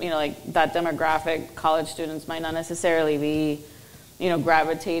those, you know, like that demographic, college students might not necessarily be, you know,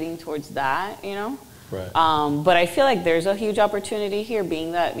 gravitating towards that, you know. Right. But I feel like there's a huge opportunity here,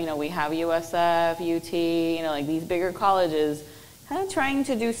 being that, you know, we have USF, UT, you know, like these bigger colleges, kind of trying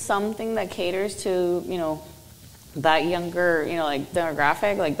to do something that caters to, you know, that younger, you know, like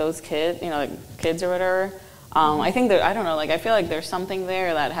demographic, like those kids, you know, like kids or whatever. I think that, I don't know, like I feel like there's something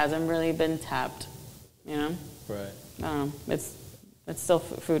there that hasn't really been tapped, you know? Right. I don't know, it's still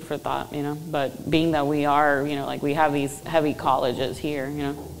food for thought, you know, but being that we are, you know, like we have these heavy colleges here, you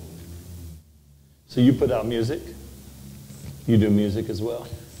know. So you put out music? You do music as well?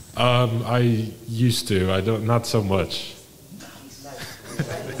 I used to. I don't. Not so much.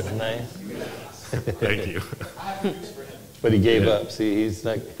 Nice. Thank you. But he gave up. See, he's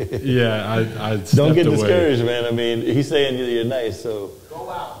like. Yeah, I don't get away. discouraged, man. I mean, he's saying you're nice, so Go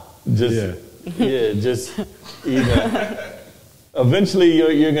out. just you know. Eventually,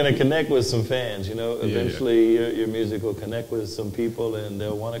 you're going to connect with some fans. You know, eventually your music will connect with some people, and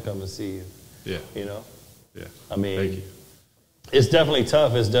they'll want to come and see you. Yeah. You know? Yeah. I mean, thank you. It's definitely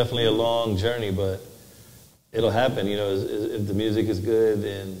tough. It's definitely a long journey, but it'll happen. You know, if the music is good,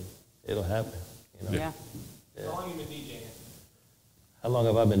 then it'll happen. You know? Yeah. How long have you been DJing? How long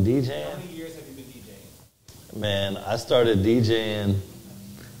have I been DJing? How many years have you been DJing? Man, I started DJing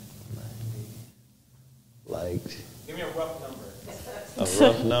like. Give me a rough number. A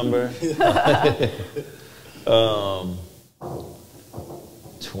rough number.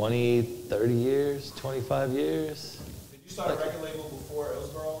 20, 30 years, 25 years. Did you start a record label before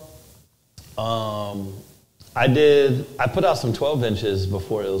Hillsborough? I did. I put out some 12 inches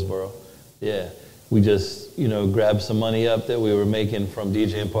before Hillsborough. Yeah. We just, you know, grabbed some money up that we were making from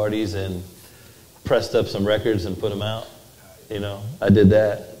DJing parties and pressed up some records and put them out. You know, I did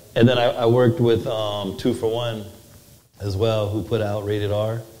that. And then I worked with 2 for 1 as well, who put out Rated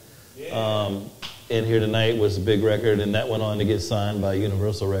R. Yeah. In Here Tonight was a big record, and that went on to get signed by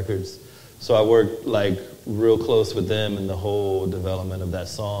Universal Records. So I worked like real close with them in the whole development of that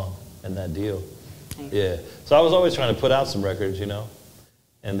song and that deal. Yeah. So I was always trying to put out some records, you know.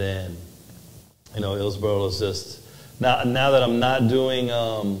 And then, you know, Hillsborough is just now that I'm not doing.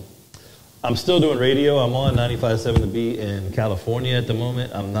 I'm still doing radio. I'm on 95.7 The Beat in California at the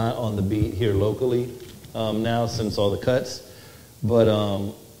moment. I'm not on the beat here locally now since all the cuts, but.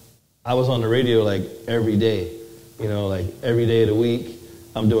 I was on the radio like every day, you know, like every day of the week,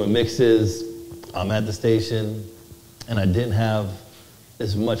 I'm doing mixes, I'm at the station, and I didn't have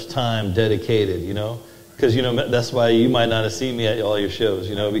as much time dedicated, you know? Because, you know, that's why you might not have seen me at all your shows,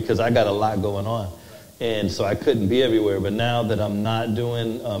 you know, because I got a lot going on. And so I couldn't be everywhere. But now that I'm not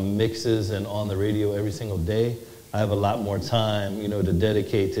doing mixes and on the radio every single day, I have a lot more time, you know, to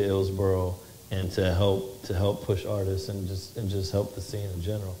dedicate to Hillsborough and to help push artists and just help the scene in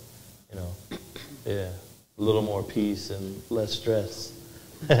general, you know. Yeah, a little more peace and less stress.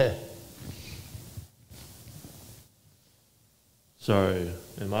 Sorry,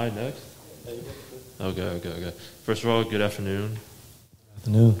 am I next? Okay. First of all, good afternoon.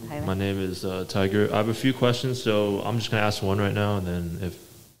 Afternoon. My name is Tiger. I have a few questions, so I'm just going to ask one right now, and then if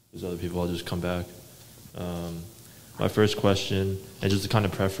there's other people, I'll just come back. My first question, and just to kind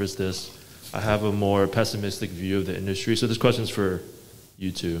of preface this, I have a more pessimistic view of the industry. So this question's for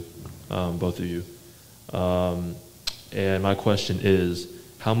you two, both of you. And my question is,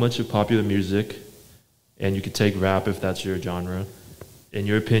 how much of popular music, and you could take rap if that's your genre, in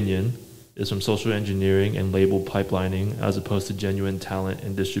your opinion, is from social engineering and label pipelining as opposed to genuine talent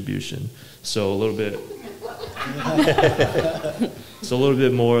and distribution? So a little bit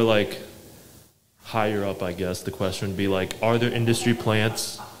more like higher up, I guess. The question would be like, are there industry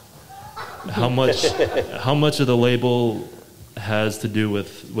plants? How much of the label has to do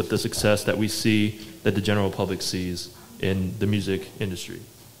with the success that we see, that the general public sees in the music industry?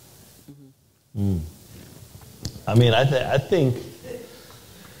 I mean, I think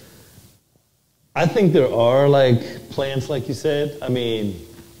there are like plants, like you said. I mean,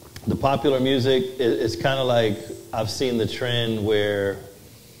 the popular music is kind of like, I've seen the trend where,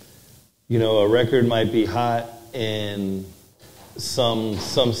 you know, a record might be hot in some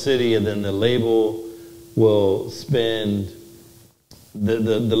city, and then the label will spend,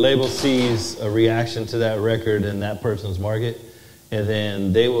 the label sees a reaction to that record in that person's market, and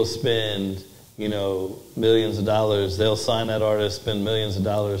then they will spend, you know, millions of dollars. They'll sign that artist, spend millions of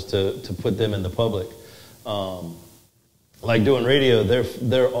dollars to put them in the public. Like doing radio,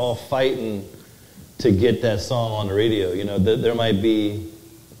 they're all fighting to get that song on the radio. You know, there might be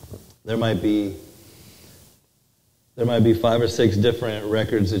 5 or 6 different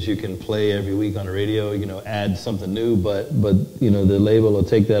records that you can play every week on the radio. You know, add something new, but you know, the label will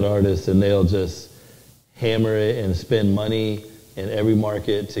take that artist and they'll just hammer it and spend money in every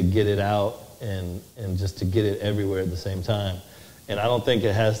market to get it out. And just to get it everywhere at the same time. And I don't think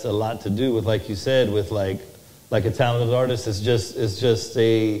it has a lot to do with, like you said, with like a talented artist. It's just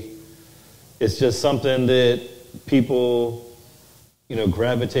something that people, you know,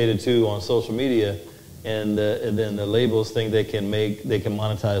 gravitated to on social media, and then the labels think they can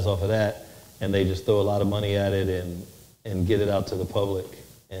monetize off of that, and they just throw a lot of money at it and get it out to the public.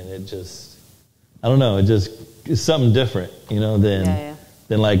 And it just, I don't know, it's something different, you know, than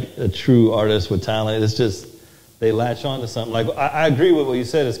like a true artist with talent. It's just, they latch on to something. Like, I agree with what you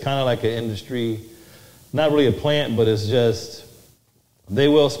said. It's kind of like an industry, not really a plant, but it's just, they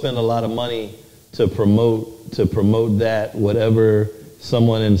will spend a lot of money to promote that, whatever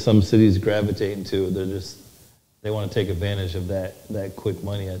someone in some cities gravitating to. They want to take advantage of that quick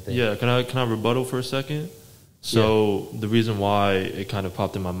money, I think. Yeah, can I rebuttal for a second? So the reason why it kind of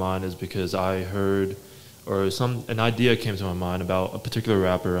popped in my mind is because I heard, or an idea came to my mind about a particular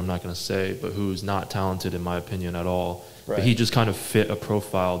rapper, I'm not going to say, but who's not talented in my opinion at all. Right. But he just kind of fit a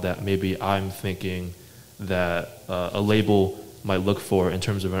profile that maybe I'm thinking that a label might look for in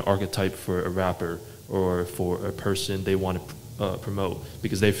terms of an archetype for a rapper or for a person they want to promote,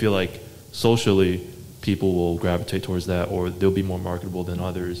 because they feel like socially people will gravitate towards that, or they'll be more marketable than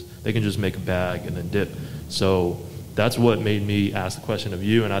others. They can just make a bag and then dip. So that's what made me ask the question of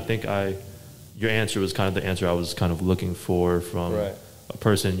you, and I think your answer was kind of the answer I was kind of looking for from a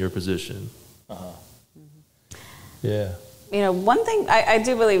person in your position. Yeah. You know, one thing I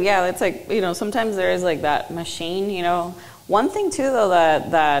do believe, it's like, you know, sometimes there is like that machine, you know. One thing too, though,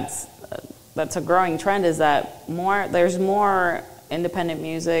 that's a growing trend is that there's more independent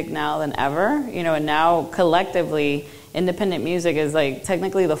music now than ever, you know, and now collectively independent music is like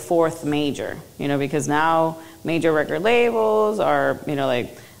technically the 4th major, you know, because now major record labels are, you know,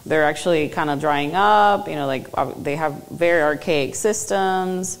 like, they're actually kind of drying up, you know, like they have very archaic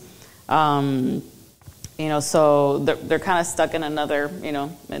systems, you know, so they're kind of stuck in another, you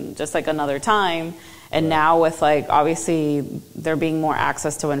know, in just like another time. And now with like, obviously there being more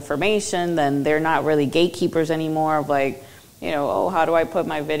access to information, then they're not really gatekeepers anymore of like, you know, oh, how do I put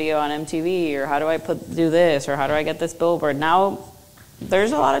my video on MTV, or how do I do this, or how do I get this billboard? Now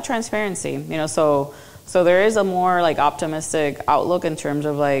there's a lot of transparency, you know, so there is a more like optimistic outlook in terms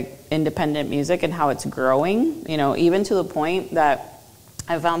of like independent music and how it's growing, you know, even to the point that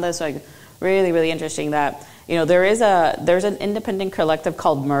I found this like really, really interesting that, you know, there's an independent collective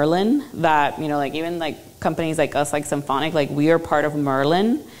called Merlin that, you know, like even like companies like us, like Symphonic, like we are part of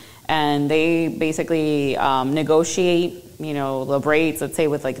Merlin, and they basically negotiate, you know, the rates, let's say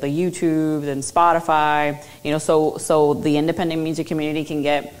with like the YouTube and Spotify, you know, so the independent music community can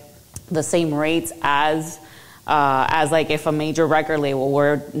get the same rates as like if a major record label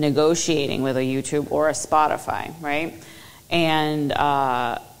were negotiating with a YouTube or a Spotify, right? And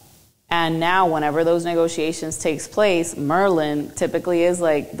now whenever those negotiations takes place, Merlin typically is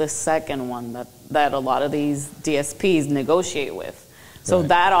like the second one that a lot of these DSPs negotiate with. So right.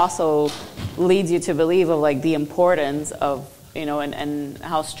 That also leads you to believe of like the importance of, you know, and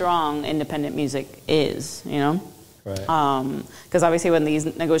how strong independent music is, you know? Right. Because obviously when these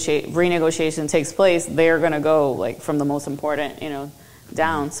renegotiation takes place, they're going to go like from the most important, you know,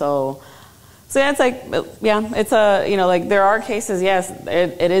 down. So yeah, it's like, yeah, it's a, you know, like there are cases, yes,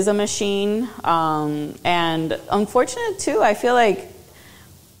 it is a machine. And unfortunate too, I feel like,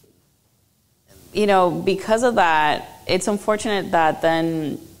 you know, because of that, it's unfortunate that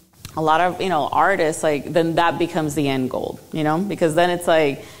then a lot of, you know, artists, like then that becomes the end goal, you know, because then it's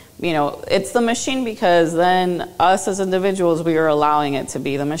like, you know, it's the machine because then us as individuals, we are allowing it to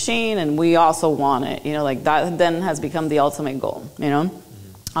be the machine and we also want it, you know, like that then has become the ultimate goal, you know,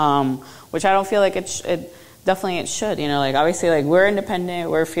 which I don't feel like it should, you know, like obviously like we're independent,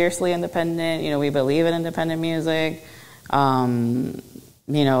 we're fiercely independent, you know, we believe in independent music, you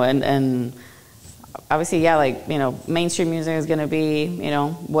know, and obviously, yeah, like, you know, mainstream music is going to be, you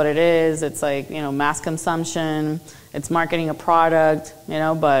know, what it is. It's like, you know, mass consumption. It's marketing a product, you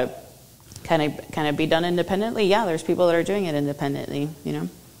know, but can it be done independently? Yeah, there's people that are doing it independently, you know.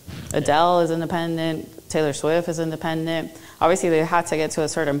 Adele is independent. Taylor Swift is independent. Obviously, they had to get to a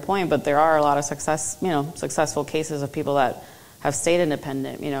certain point, but there are a lot of successful cases of people that have stayed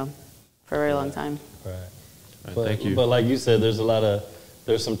independent, you know, for a very long time. Right. Thank you. But like you said,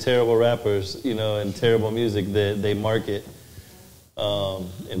 there's some terrible rappers, you know, and terrible music that they market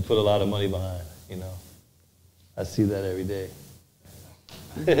and put a lot of money behind, you know. I see that every day.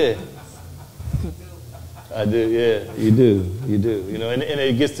 I do, yeah, you do. You know, and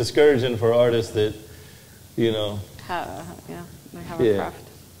it gets discouraging for artists that, you know. They have a craft.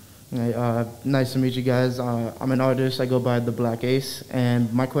 Hey, nice to meet you guys. I'm an artist. I go by the Black Ace,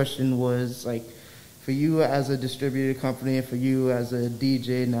 and my question was like, for you as a distributor company and for you as a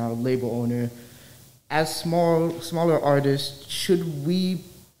DJ now label owner, as smaller artists, should we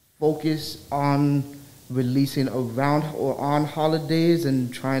focus on releasing around or on holidays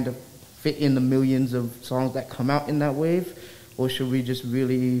and trying to fit in the millions of songs that come out in that wave, or should we just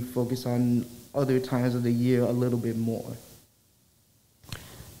really focus on other times of the year a little bit more?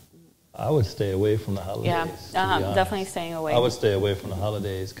 I would stay away from the holidays. Yeah, definitely staying away. I would stay away from the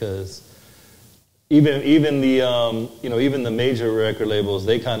holidays because even the major record labels,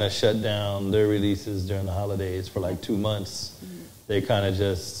 they kind of shut down their releases during the holidays for like 2 months. Mm-hmm. They kind of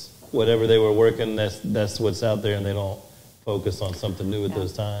just whatever they were working, that's what's out there, and they don't focus on something new at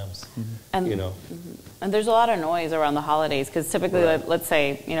those times. Mm-hmm. And you know, and there's a lot of noise around the holidays because typically, let's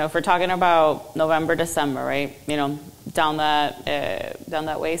say, you know, if we're talking about November, December, right? You know, down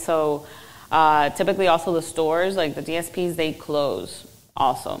that way. So typically, also the stores, like the DSPs, they close.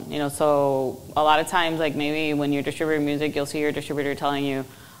 Also, you know, so a lot of times, like maybe when you're distributing music, you'll see your distributor telling you,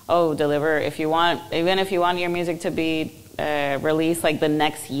 "Oh, deliver if you want your music to be released like the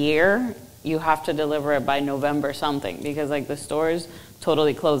next year, you have to deliver it by November something because like the stores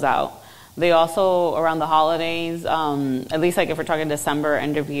totally close out." They also around the holidays, at least like if we're talking December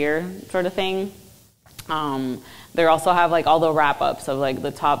end of year sort of thing, they also have like all the wrap ups of like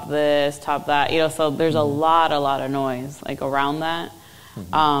the top this, top that, you know. So there's a lot of noise like around that.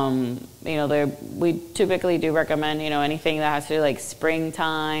 Mm-hmm. You know, we typically do recommend, you know, anything that has to do like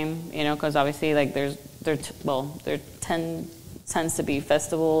springtime, you know, because obviously like there tends to be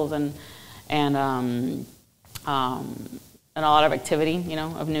festivals and a lot of activity, you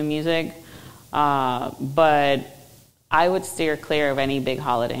know, of new music. But I would steer clear of any big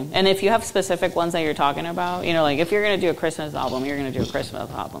holiday. And if you have specific ones that you're talking about, you know, like if you're going to do a Christmas album, you're going to do a Christmas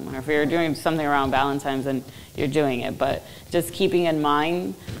album. Or if you're doing something around Valentine's, then you're doing it. But just keeping in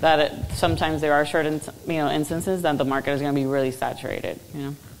mind that sometimes there are certain, you know, instances that the market is going to be really saturated, you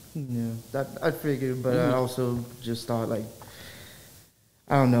know. Yeah, that I figured, but I also just thought, like,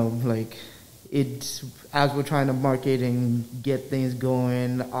 I don't know, like, it's, as we're trying to market and get things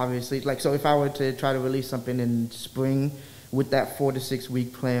going, obviously, like, so if I were to try to release something in spring with that 4 to 6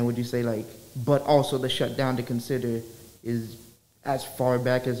 week plan, would you say, like, but also the shutdown to consider is as far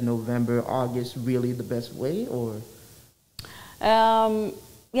back as November, August really the best way, or?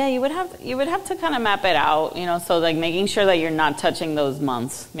 Yeah, you would have to kind of map it out, you know, so like making sure that you're not touching those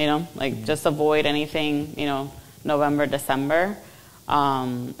months, you know, like just avoid anything, you know, November, December,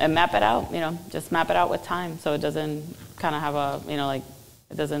 and map it out, you know, just map it out with time so it doesn't kind of have a, you know, like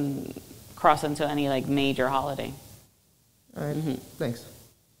it doesn't cross into any like major holiday. All right, thanks.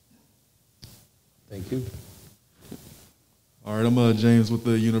 Thank you. All right, I'm James with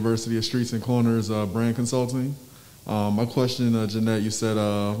the University of Streets and Corners Brand Consulting. My question, Janette, you said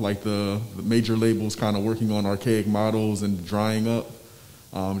like the major labels kind of working on archaic models and drying up.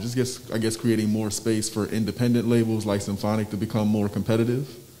 I guess creating more space for independent labels like Symphonic to become more competitive.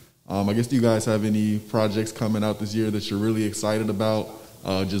 I guess, do you guys have any projects coming out this year that you're really excited about?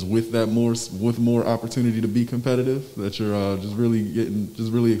 Just with more opportunity to be competitive, that you're just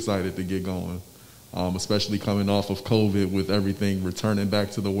really excited to get going. Especially coming off of COVID with everything returning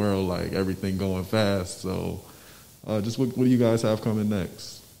back to the world, like everything going fast. So just what do you guys have coming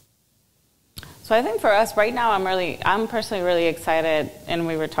next? So I think for us right now, I'm personally really excited, and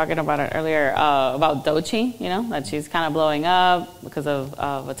we were talking about it earlier, about Doechii, you know, that she's kind of blowing up because of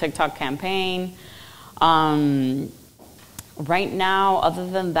a TikTok campaign. Right now, other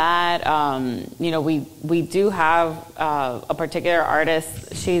than that, you know, we do have a particular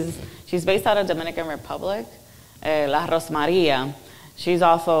artist. She's based out of Dominican Republic, La Rosmaria. She's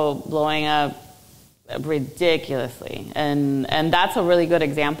also blowing up ridiculously, and that's a really good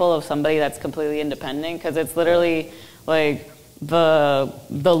example of somebody that's completely independent, because it's literally like the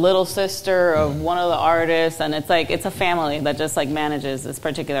little sister of one of the artists, and it's like it's a family that just like manages this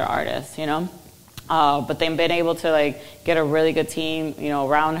particular artist, you know. But they've been able to like get a really good team, you know,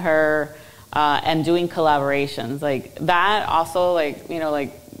 around her, and doing collaborations like that. Also, like, you know,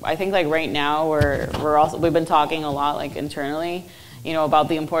 like I think like right now we've been talking a lot like internally, you know, about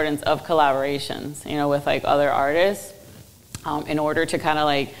the importance of collaborations, you know, with like other artists, in order to kind of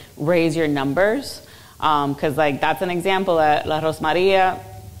like raise your numbers, because like that's an example that La Rosmaria,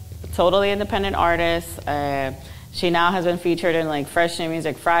 totally independent artist. She now has been featured in like Fresh New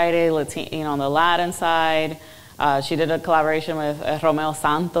Music Friday, you know, on the Latin side. She did a collaboration with Romeo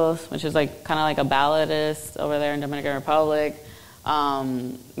Santos, which is like kind of like a balladist over there in Dominican Republic.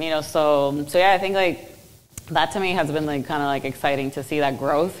 You know, so yeah, I think like that to me has been like kind of like exciting to see that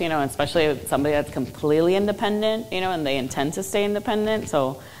growth, you know, especially somebody that's completely independent, you know, and they intend to stay independent.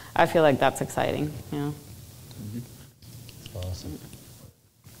 So I feel like that's exciting, you know. Awesome.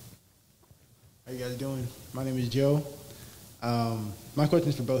 How you guys doing? My name is Joe. My question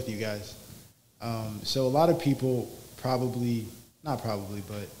is for both of you guys. So a lot of people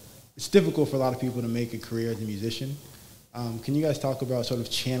but it's difficult for a lot of people to make a career as a musician. Can you guys talk about sort of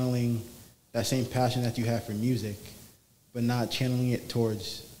channeling that same passion that you have for music, but not channeling it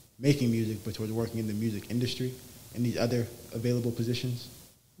towards making music, but towards working in the music industry and these other available positions?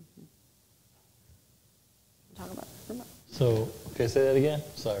 Talk about it. So, okay, say that again?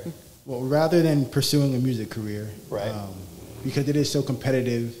 Sorry. Well, rather than pursuing a music career, right? Because it is so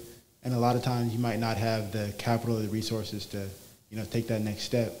competitive, and a lot of times you might not have the capital or the resources to, you know, take that next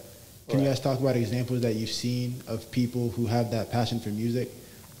step. Can you guys talk about examples that you've seen of people who have that passion for music,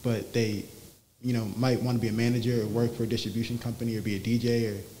 but they, you know, might want to be a manager or work for a distribution company or be a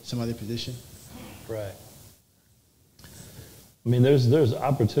DJ or some other position? Right. I mean, there's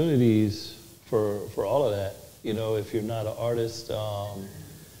opportunities for all of that. You know, if you're not an artist,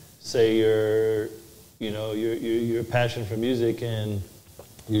 say you're passion for music and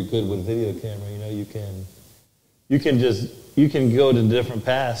you're good with video camera, you know, you can go to different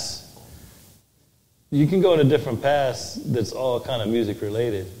paths. You can go in a different paths that's all kind of music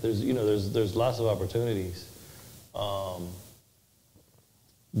related. There's lots of opportunities.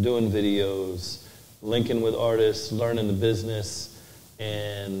 Doing videos, linking with artists, learning the business,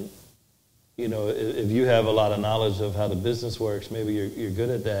 and you know, if you have a lot of knowledge of how the business works, maybe you're good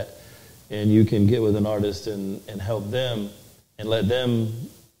at that, and you can get with an artist and help them and let them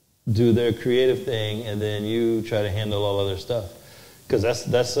do their creative thing, and then you try to handle all other stuff. Because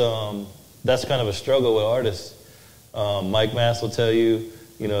that's kind of a struggle with artists. Mike Mass will tell you,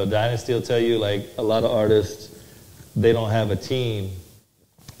 you know, Dynasty will tell you, like, a lot of artists, they don't have a team,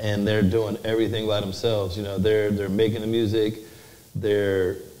 and they're doing everything by themselves. You know, they're making the music,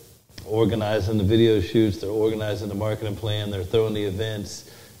 they're organizing the video shoots, they're organizing the marketing plan, they're throwing the events,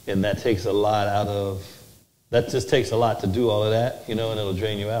 and that takes a lot that just takes a lot to do all of that, you know, and it'll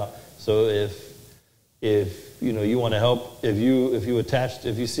drain you out. So if you know, you want to help, if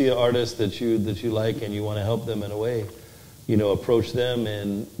you see an artist that you like and you want to help them in a way, you know, approach them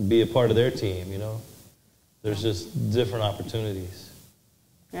and be a part of their team, you know. There's just different opportunities.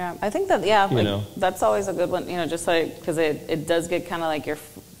 Yeah, I think that, yeah, You like, know. that's always a good one, you know, just like, because it does get kind of like your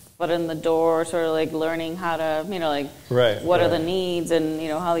foot in the door, sort of like learning how to, you know, like, Right, what are right. the needs and, you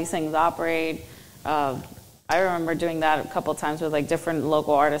know, how these things operate. I remember doing that a couple times with like different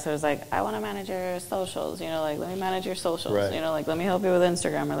local artists. I was like, I want to manage your socials, you know, like, let me manage your socials, Right. you know, like, let me help you with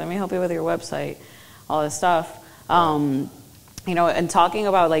Instagram or let me help you with your website, all this stuff. You know, and talking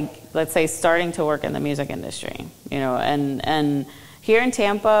about like, let's say starting to work in the music industry, you know, and here in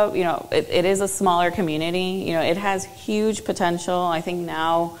Tampa, you know, it is a smaller community, you know, it has huge potential. I think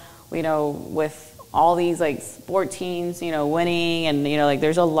now, you know, with all these like sport teams, you know, winning and, you know, like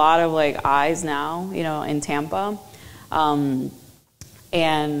there's a lot of like eyes now, you know, in Tampa.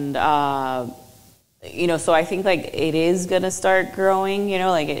 You know, so I think like it is going to start growing, you know,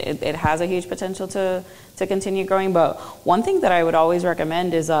 like it has a huge potential to continue growing. But one thing that I would always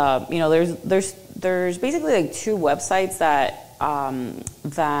recommend is, you know, there's basically like 2 websites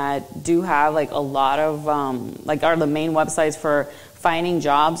that do have like a lot of, like are the main websites for finding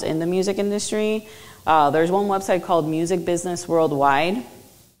jobs in the music industry. There's one website called Music Business Worldwide.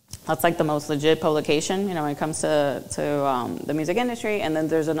 That's like the most legit publication, you know, when it comes to the music industry. And then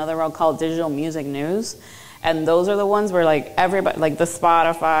there's another one called Digital Music News. And those are the ones where like everybody, like the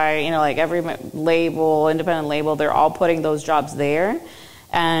Spotify, you know, like every label, independent label, they're all putting those jobs there.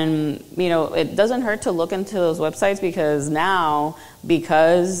 And, you know, it doesn't hurt to look into those websites because now, you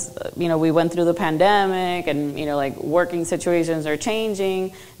know, we went through the pandemic and, you know, like working situations are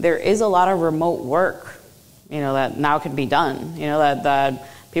changing, there is a lot of remote work, you know, that now can be done, you know, that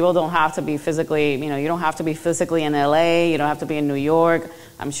people don't have to be physically, you know, you don't have to be physically in LA, you don't have to be in New York.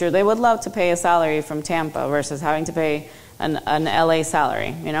 I'm sure they would love to pay a salary from Tampa versus having to pay an LA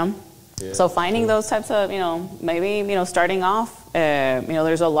salary, you know? Yeah, so finding those types of, you know, maybe, you know, starting off, you know,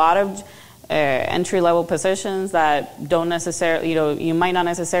 there's a lot of entry-level positions that don't necessarily, you know, you might not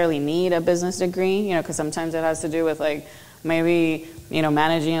necessarily need a business degree, you know, because sometimes it has to do with like maybe, you know,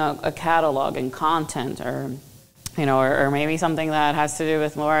 managing a catalog and content or, you know, or maybe something that has to do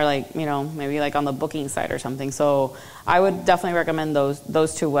with more like, you know, maybe like on the booking side or something. So I would definitely recommend those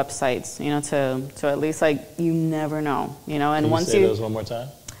 2 websites, you know, to at least like, you never know, you know, and once you say those one more time.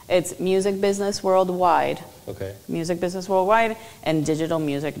 It's Music Business Worldwide. Okay. Music Business Worldwide and Digital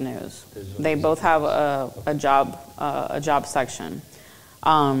Music News. They both have a job section.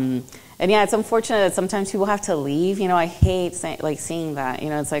 And yeah, it's unfortunate that sometimes people have to leave. You know, I hate seeing that. You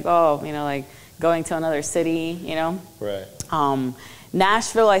know, it's like, oh, you know, like going to another city. You know. Right.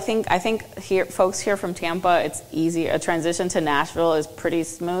 Nashville, I think here, folks here from Tampa, it's easy. A transition to Nashville is pretty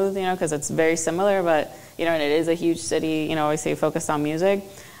smooth. You know, because it's very similar, but you know, and it is a huge city. You know, I say focused on music.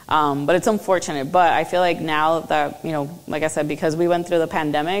 But it's unfortunate. But I feel like now that, you know, like I said, because we went through the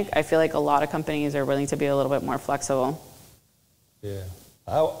pandemic, I feel like a lot of companies are willing to be a little bit more flexible. Yeah.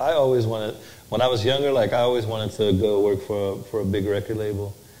 I always wanted, when I was younger, like I always wanted to go work for a big record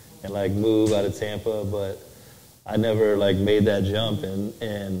label and like move out of Tampa, but I never like made that jump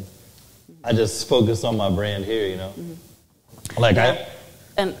and I just focused on my brand here, you know. Mm-hmm. Like yeah.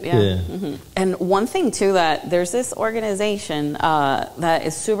 And Mm-hmm. And one thing too, that there's this organization that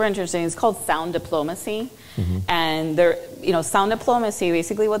is super interesting. It's called Sound Diplomacy, and they're, you know, Sound Diplomacy.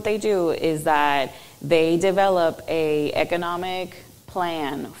 Basically, what they do is that they develop a economic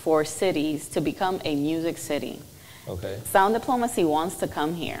plan for cities to become a music city. Okay. Sound Diplomacy wants to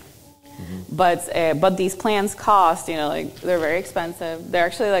come here. But these plans cost, you know, like they're very expensive. They're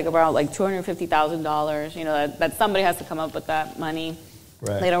actually like about like $250,000. You know, that somebody has to come up with that money.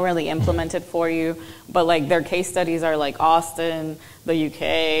 Right. They don't really implement it for you, but like their case studies are like Austin, the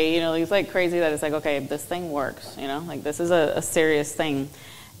UK, you know, it's like crazy that it's like, okay, this thing works, you know, like this is a serious thing.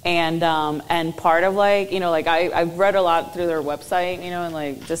 And part of like, you know, like I've read a lot through their website, you know, and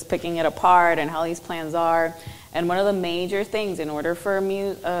like just picking it apart and how these plans are. And one of the major things in order for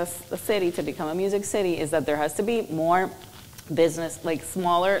a city to become a music city is that there has to be more business, like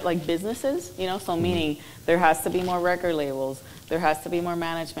smaller, like businesses, you know, so meaning there has to be more record labels. There has to be more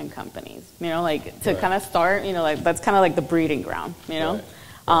management companies, you know, like to kind of start, you know, like that's kind of like the breeding ground, you know.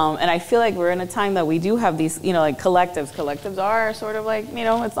 And I feel like we're in a time that we do have these, you know, like collectives. Collectives are sort of like, you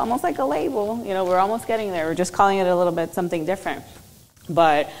know, it's almost like a label, you know, we're almost getting there. We're just calling it a little bit something different.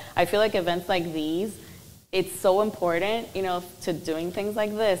 But I feel like events like these, it's so important, you know, to doing things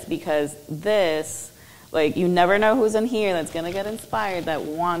like this because this, like, you never know who's in here that's going to get inspired, that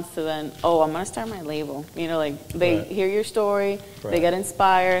wants to then, oh, I'm going to start my label. You know, like, they hear your story, they get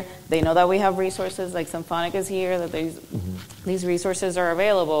inspired, they know that we have resources, like Symphonic is here, that these resources are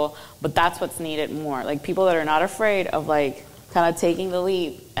available, but that's what's needed more. Like, people that are not afraid of, like, kind of taking the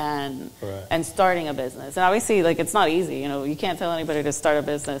leap and starting a business. And obviously, like, it's not easy. You know, you can't tell anybody to start a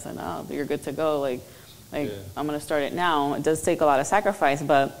business and, oh, you're good to go. Like I'm going to start it now. It does take a lot of sacrifice,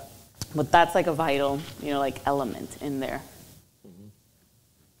 but that's like a vital, you know, like element in there.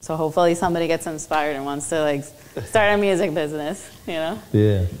 So hopefully somebody gets inspired and wants to like start a music business, you know?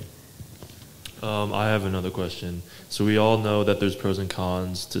 Yeah. I have another question. So we all know that there's pros and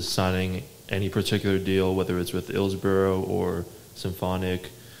cons to signing any particular deal, whether it's with Hillsborough or Symphonic,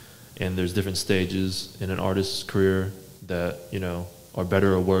 and there's different stages in an artist's career that, you know, are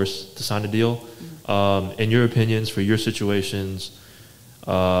better or worse to sign a deal. In your opinions, for your situations,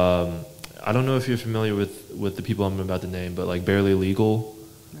 I don't know if you're familiar with the people I'm about to name, but like Barely Legal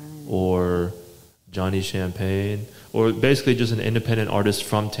or Johnny Champagne, or basically just an independent artist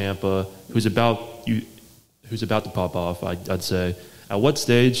from Tampa who's about to pop off, I'd say. At what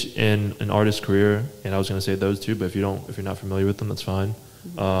stage in an artist's career, and I was going to say those two, but if you're not familiar with them, that's fine.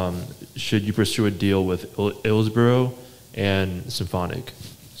 Should you pursue a deal with Hillsborough and Symphonic?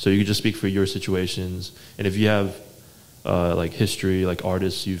 So you could just speak for your situations, and if you have like history, like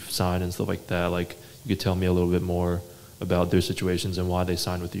artists you've signed and stuff like that, like you could tell me a little bit more about their situations and why they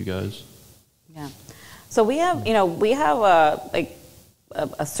signed with you guys. Yeah. So we have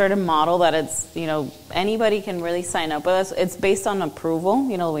a certain model that it's, you know, anybody can really sign up with us. It's based on approval.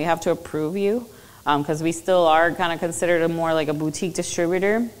 You know, we have to approve you because we still are kind of considered more like a boutique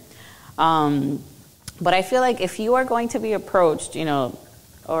distributor. But I feel like if you are going to be approached, you know,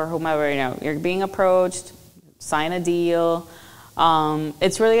 or whomever, you know, you're being approached, sign a deal.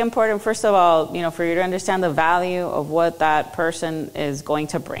 It's really important, first of all, you know, for you to understand the value of what that person is going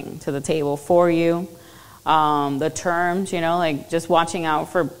to bring to the table for you. The terms, you know, like just watching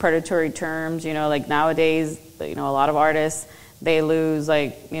out for predatory terms, you know, like nowadays, you know, a lot of artists, they lose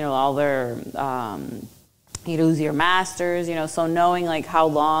like, you know, all their, you lose your masters, you know, so knowing like how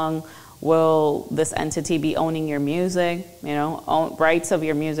long will this entity be owning your music, you know, rights of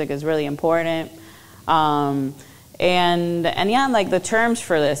your music is really important. And yeah, like the terms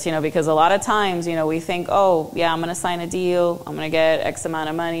for this, you know, because a lot of times, you know, we think, oh, yeah, I'm going to sign a deal, I'm going to get X amount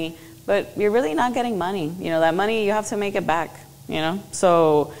of money, but you're really not getting money. You know, that money, you have to make it back, you know.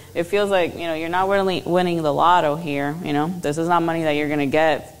 So it feels like, you know, you're not really winning the lotto here, you know. This is not money that you're going to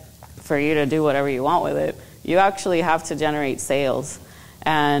get for you to do whatever you want with it. You actually have to generate sales.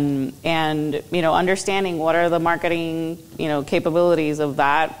 And you know, understanding what are the marketing, you know, capabilities of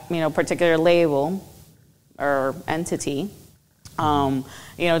that, you know, particular label or entity,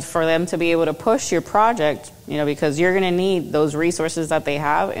 you know, for them to be able to push your project, you know, because you're going to need those resources that they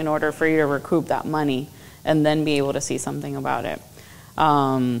have in order for you to recoup that money and then be able to see something about it.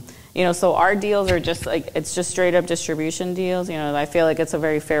 You know, so our deals are just like, it's just straight up distribution deals. You know, I feel like it's a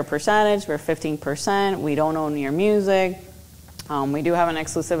very fair percentage. We're 15%. We don't own your music. We do have an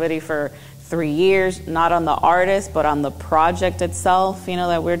exclusivity for 3 years, not on the artist, but on the project itself, you know,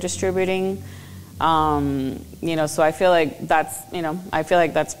 that we're distributing. You know, so I feel like that's, you know, I feel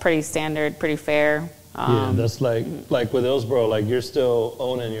like that's pretty standard, pretty fair. Yeah, that's like with Hillsborough, like you're still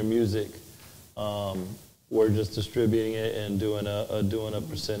owning your music. We're just distributing it and doing a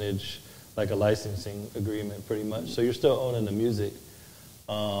percentage, like a licensing agreement, pretty much. So you're still owning the music,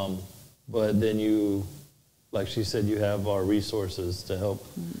 but then you, like she said, you have our resources to help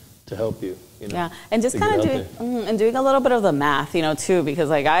you. You know, yeah, and just kind of doing a little bit of the math, you know, too, because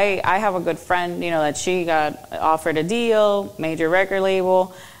like I have a good friend, you know, that she got offered a deal, major record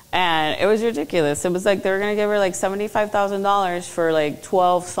label, and it was ridiculous. It was like they were gonna give her like $75,000 for like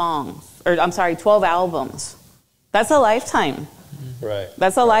 12 songs, or I'm sorry, 12 albums. That's a lifetime. Right.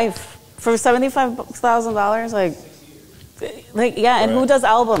 That's a life for $75,000. Like yeah, and who does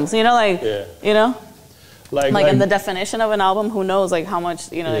albums? You know, like you know. Like in the definition of an album, who knows like how much,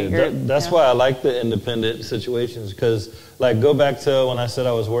 you know. Yeah, that's why I like the independent situations, because like go back to when I said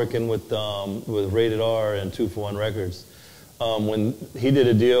I was working with Rated R and 2-for-1 Records. When he did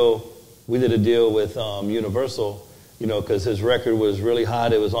a deal, we did a deal with Universal, you know, because his record was really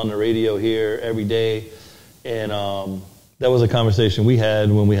hot. It was on the radio here every day, and that was a conversation we had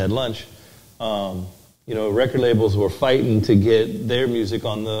when we had lunch. You know, record labels were fighting to get their music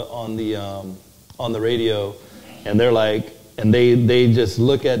on the radio, and they're like, and they just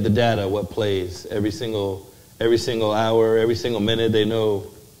look at the data, what plays every single hour, every single minute. They know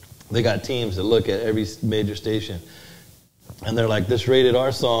they got teams that look at every major station, and they're like, this Rated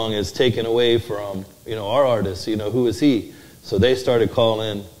R song is taken away from, you know, our artist. You know, who is he? So they started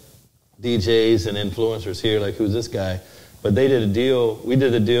calling DJs and influencers here, like, who's this guy? But they did a deal. We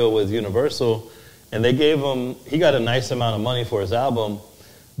did a deal with Universal, and they gave him. He got a nice amount of money for his album,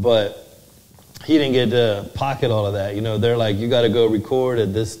 but he didn't get to pocket all of that. You know, they're like, you got to go record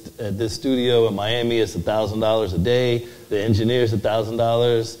at this studio in Miami. It's $1,000 a day. The engineer's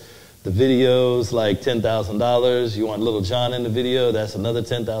 $1,000. The video's like $10,000. You want Little John in the video, that's another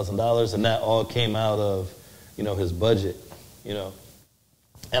 $10,000. And that all came out of, you know, his budget, you know.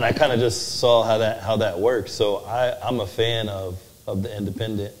 And I kind of just saw how that works. So I'm a fan of the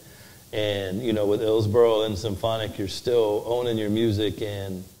independent. And, you know, with Hillsborough and Symphonic, you're still owning your music,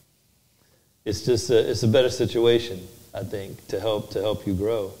 and it's just it's a better situation, I think, to help you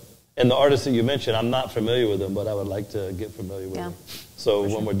grow. And the artists that you mentioned, I'm not familiar with them, but I would like to get familiar with them. So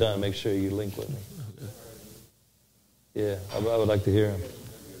when we're done, make sure you link with me. Yeah, I would like to hear them.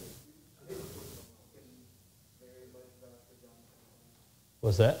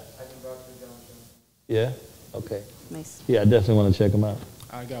 What's that? Yeah? Okay. Nice. Yeah, I definitely want to check them out.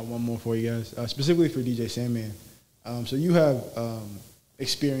 I got one more for you guys, specifically for DJ Sandman. So you have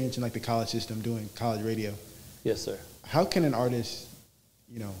experience in like the college system doing college radio. Yes, sir. How can an artist,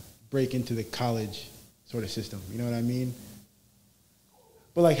 you know, break into the college sort of system? You know what I mean?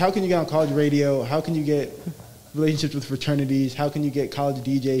 But like, how can you get on college radio? How can you get relationships with fraternities? How can you get college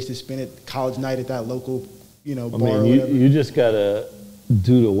DJs to spend at college night at that local, you know, bar? I mean, you just gotta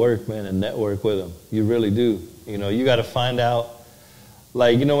do the work, man, and network with them. You really do. You know, you gotta find out.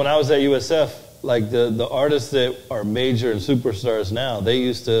 Like, you know, when I was at USF, like the artists that are major and superstars now, they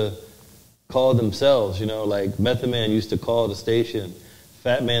used to call themselves, you know, like Method Man used to call the station.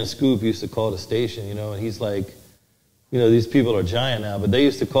 Fat Man Scoop used to call the station, you know, and he's like, you know, these people are giant now, but they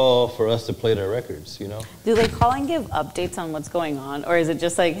used to call for us to play their records, you know. Do they call and give updates on what's going on? Or is it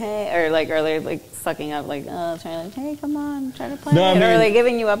just like, hey, or like, are they like sucking up, like, trying to, like, hey, come on, try to play no, it? I mean, or are they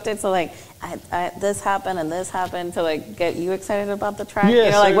giving you updates of like, this happened and this happened to like get you excited about the track? Yeah,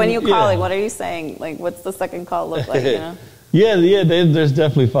 you know, like when you call, yeah. like, what are you saying? Like, what's the second call look like, you know? There's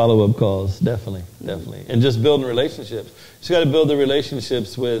definitely follow-up calls, definitely. And just building relationships. You just got to build the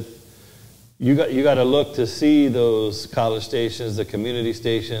relationships with, you got to look to see those college stations, the community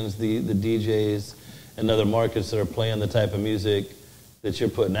stations, the DJs, and other markets that are playing the type of music that you're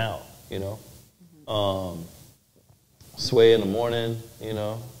putting out, you know. Sway in the morning, you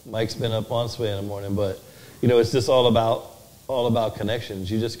know. Mike's been up on Sway in the morning, but, you know, it's just all about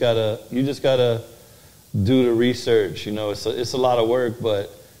connections. You just gotta do the research, you know. It's a lot of work, but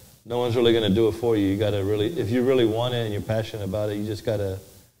no one's really gonna do it for you. You gotta really, if you really want it and you're passionate about it, you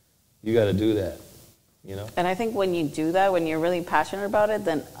gotta do that, you know. And I think when you do that, when you're really passionate about it,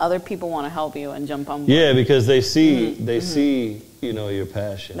 then other people want to help you and jump on board. Yeah, because they see, you know, your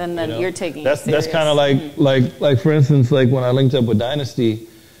passion. Then you know? you're taking that's it serious. kind of like for instance, like when I linked up with Dynasty,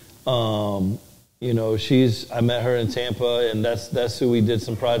 you know, I met her in Tampa, and that's who we did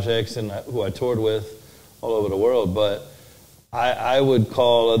some projects and who I toured with all over the world. But I would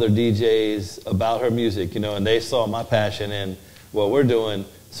call other DJs about her music, you know, and they saw my passion and what we're doing,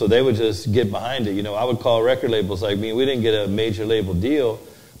 so they would just get behind it. You know, I would call record labels. Like, I mean, we didn't get a major label deal,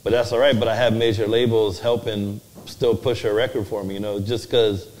 but that's all right. But I have major labels helping still push her record for me, you know, just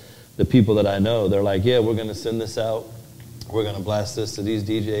because the people that I know, they're like, yeah, we're going to send this out. We're going to blast this to these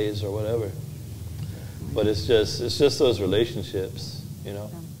DJs or whatever. But it's just those relationships, you know.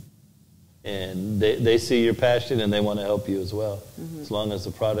 And they see your passion and they want to help you as well, as long as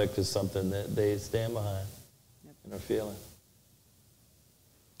the product is something that they stand behind and are feeling.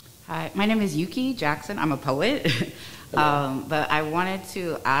 Hi, my name is Yuki Jackson. I'm a poet. But I wanted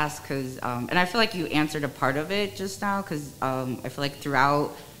to ask, because, and I feel like you answered a part of it just now, because I feel like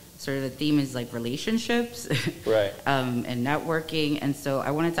throughout sort of the theme is like relationships, right? And networking. And so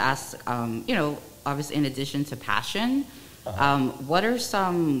I wanted to ask, you know, obviously in addition to passion, what are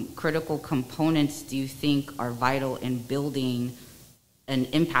some critical components do you think are vital in building an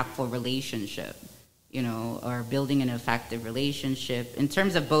impactful relationship? You know, or building an effective relationship in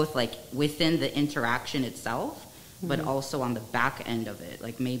terms of both like within the interaction itself, but also on the back end of it,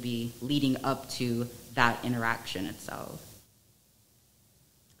 like maybe leading up to that interaction itself.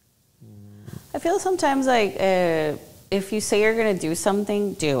 I feel sometimes like if you say you're going to do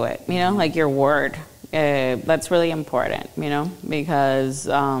something, do it, you know, like your word. That's really important, you know, because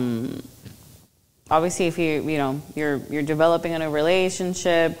obviously if you're developing a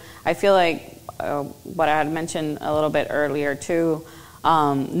relationship, I feel like what I had mentioned a little bit earlier too,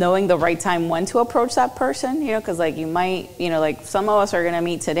 knowing the right time when to approach that person, you know, because like you might, you know, like some of us are going to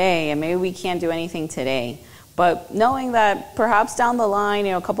meet today and maybe we can't do anything today, but knowing that perhaps down the line,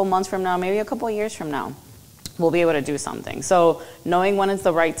 you know, a couple months from now, maybe a couple years from now, we'll be able to do something. So knowing when is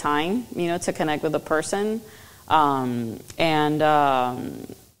the right time, you know, to connect with a person, and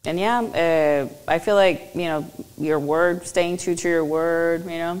yeah, I feel like, you know, your word, staying true to your word,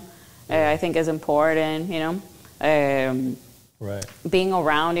 you know, I think is important, you know. Right. Being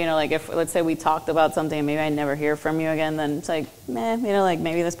around, you know, like if, let's say we talked about something and maybe I never hear from you again, then it's like, meh, you know, like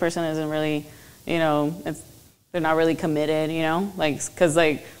maybe this person isn't really, you know, they're not really committed, you know, like, cause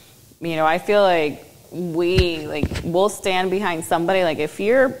like, you know, I feel like we'll stand behind somebody. Like if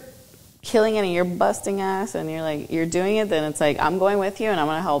you're killing it and you're busting ass and you're doing it, then it's like, I'm going with you and I'm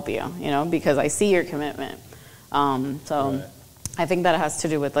going to help you, you know, because I see your commitment. Right. I think that has to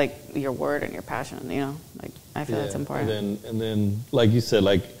do with like your word and your passion, you know, like I feel that's important. And then, like you said,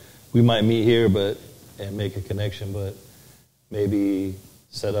 like we might meet here, and make a connection, but maybe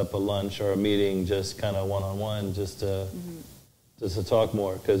set up a lunch or a meeting, just kind of one-on-one, just to talk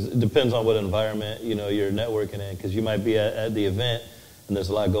more, because it depends on what environment, you know, you're networking in, because you might be at the event and there's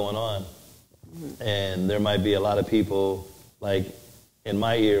a lot going on, and there might be a lot of people like in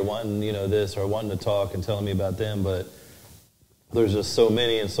my ear wanting, you know, this or wanting to talk and telling me about them, but there's just so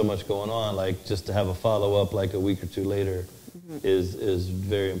many and so much going on. Like just to have a follow-up like a week or two later is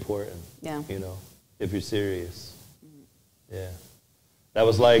very important. Yeah. You know, if you're serious. Yeah. That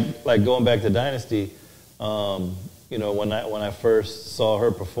was like going back to Dynasty. You know, when I first saw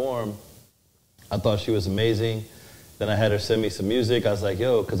her perform, I thought she was amazing. Then I had her send me some music. I was like,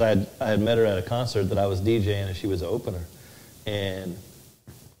 yo, because I had met her at a concert that I was DJing and she was an opener. And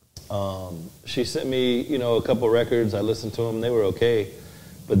she sent me, you know, a couple records. I listened to them. They were okay.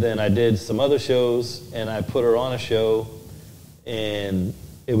 But then I did some other shows, and I put her on a show, and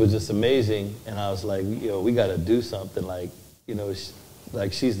it was just amazing. And I was like, yo, we got to do something. Like, you know,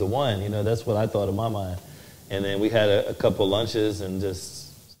 like she's the one. You know, that's what I thought in my mind. And then we had a couple lunches and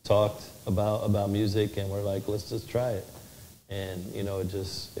just talked about music, and we're like, let's just try it. And, you know,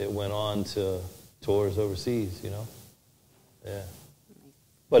 it went on to tours overseas, you know. Yeah.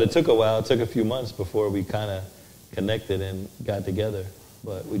 But it took a while. It took a few months before we kind of connected and got together.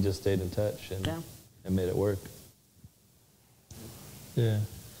 But we just stayed in touch and made it work. Yeah.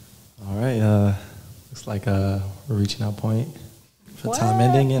 All right. Looks like we're reaching our point for time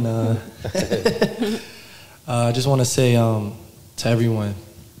ending. And I just want to say to everyone,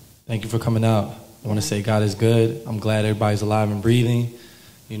 thank you for coming out. I want to say God is good. I'm glad everybody's alive and breathing,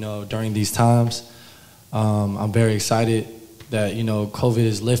 you know, during these times. I'm very excited that, you know, COVID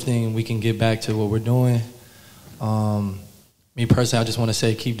is lifting and we can get back to what we're doing. Me personally, I just want to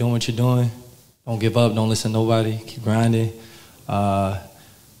say keep doing what you're doing. Don't give up. Don't listen to nobody. Keep grinding. And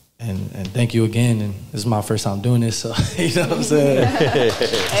thank you again. And this is my first time doing this, so you know what I'm saying?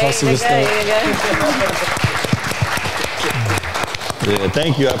 Yeah,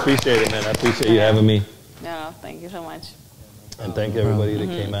 thank you. I appreciate it, man. I appreciate you having me. No, thank you so much. And thank everybody that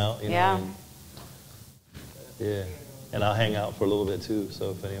came out. You know, yeah. Yeah. And I'll hang out for a little bit too,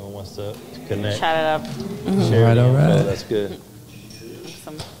 so if anyone wants to connect. Chat it up. Share all right. That's good.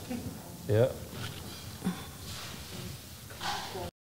 Awesome. Yeah.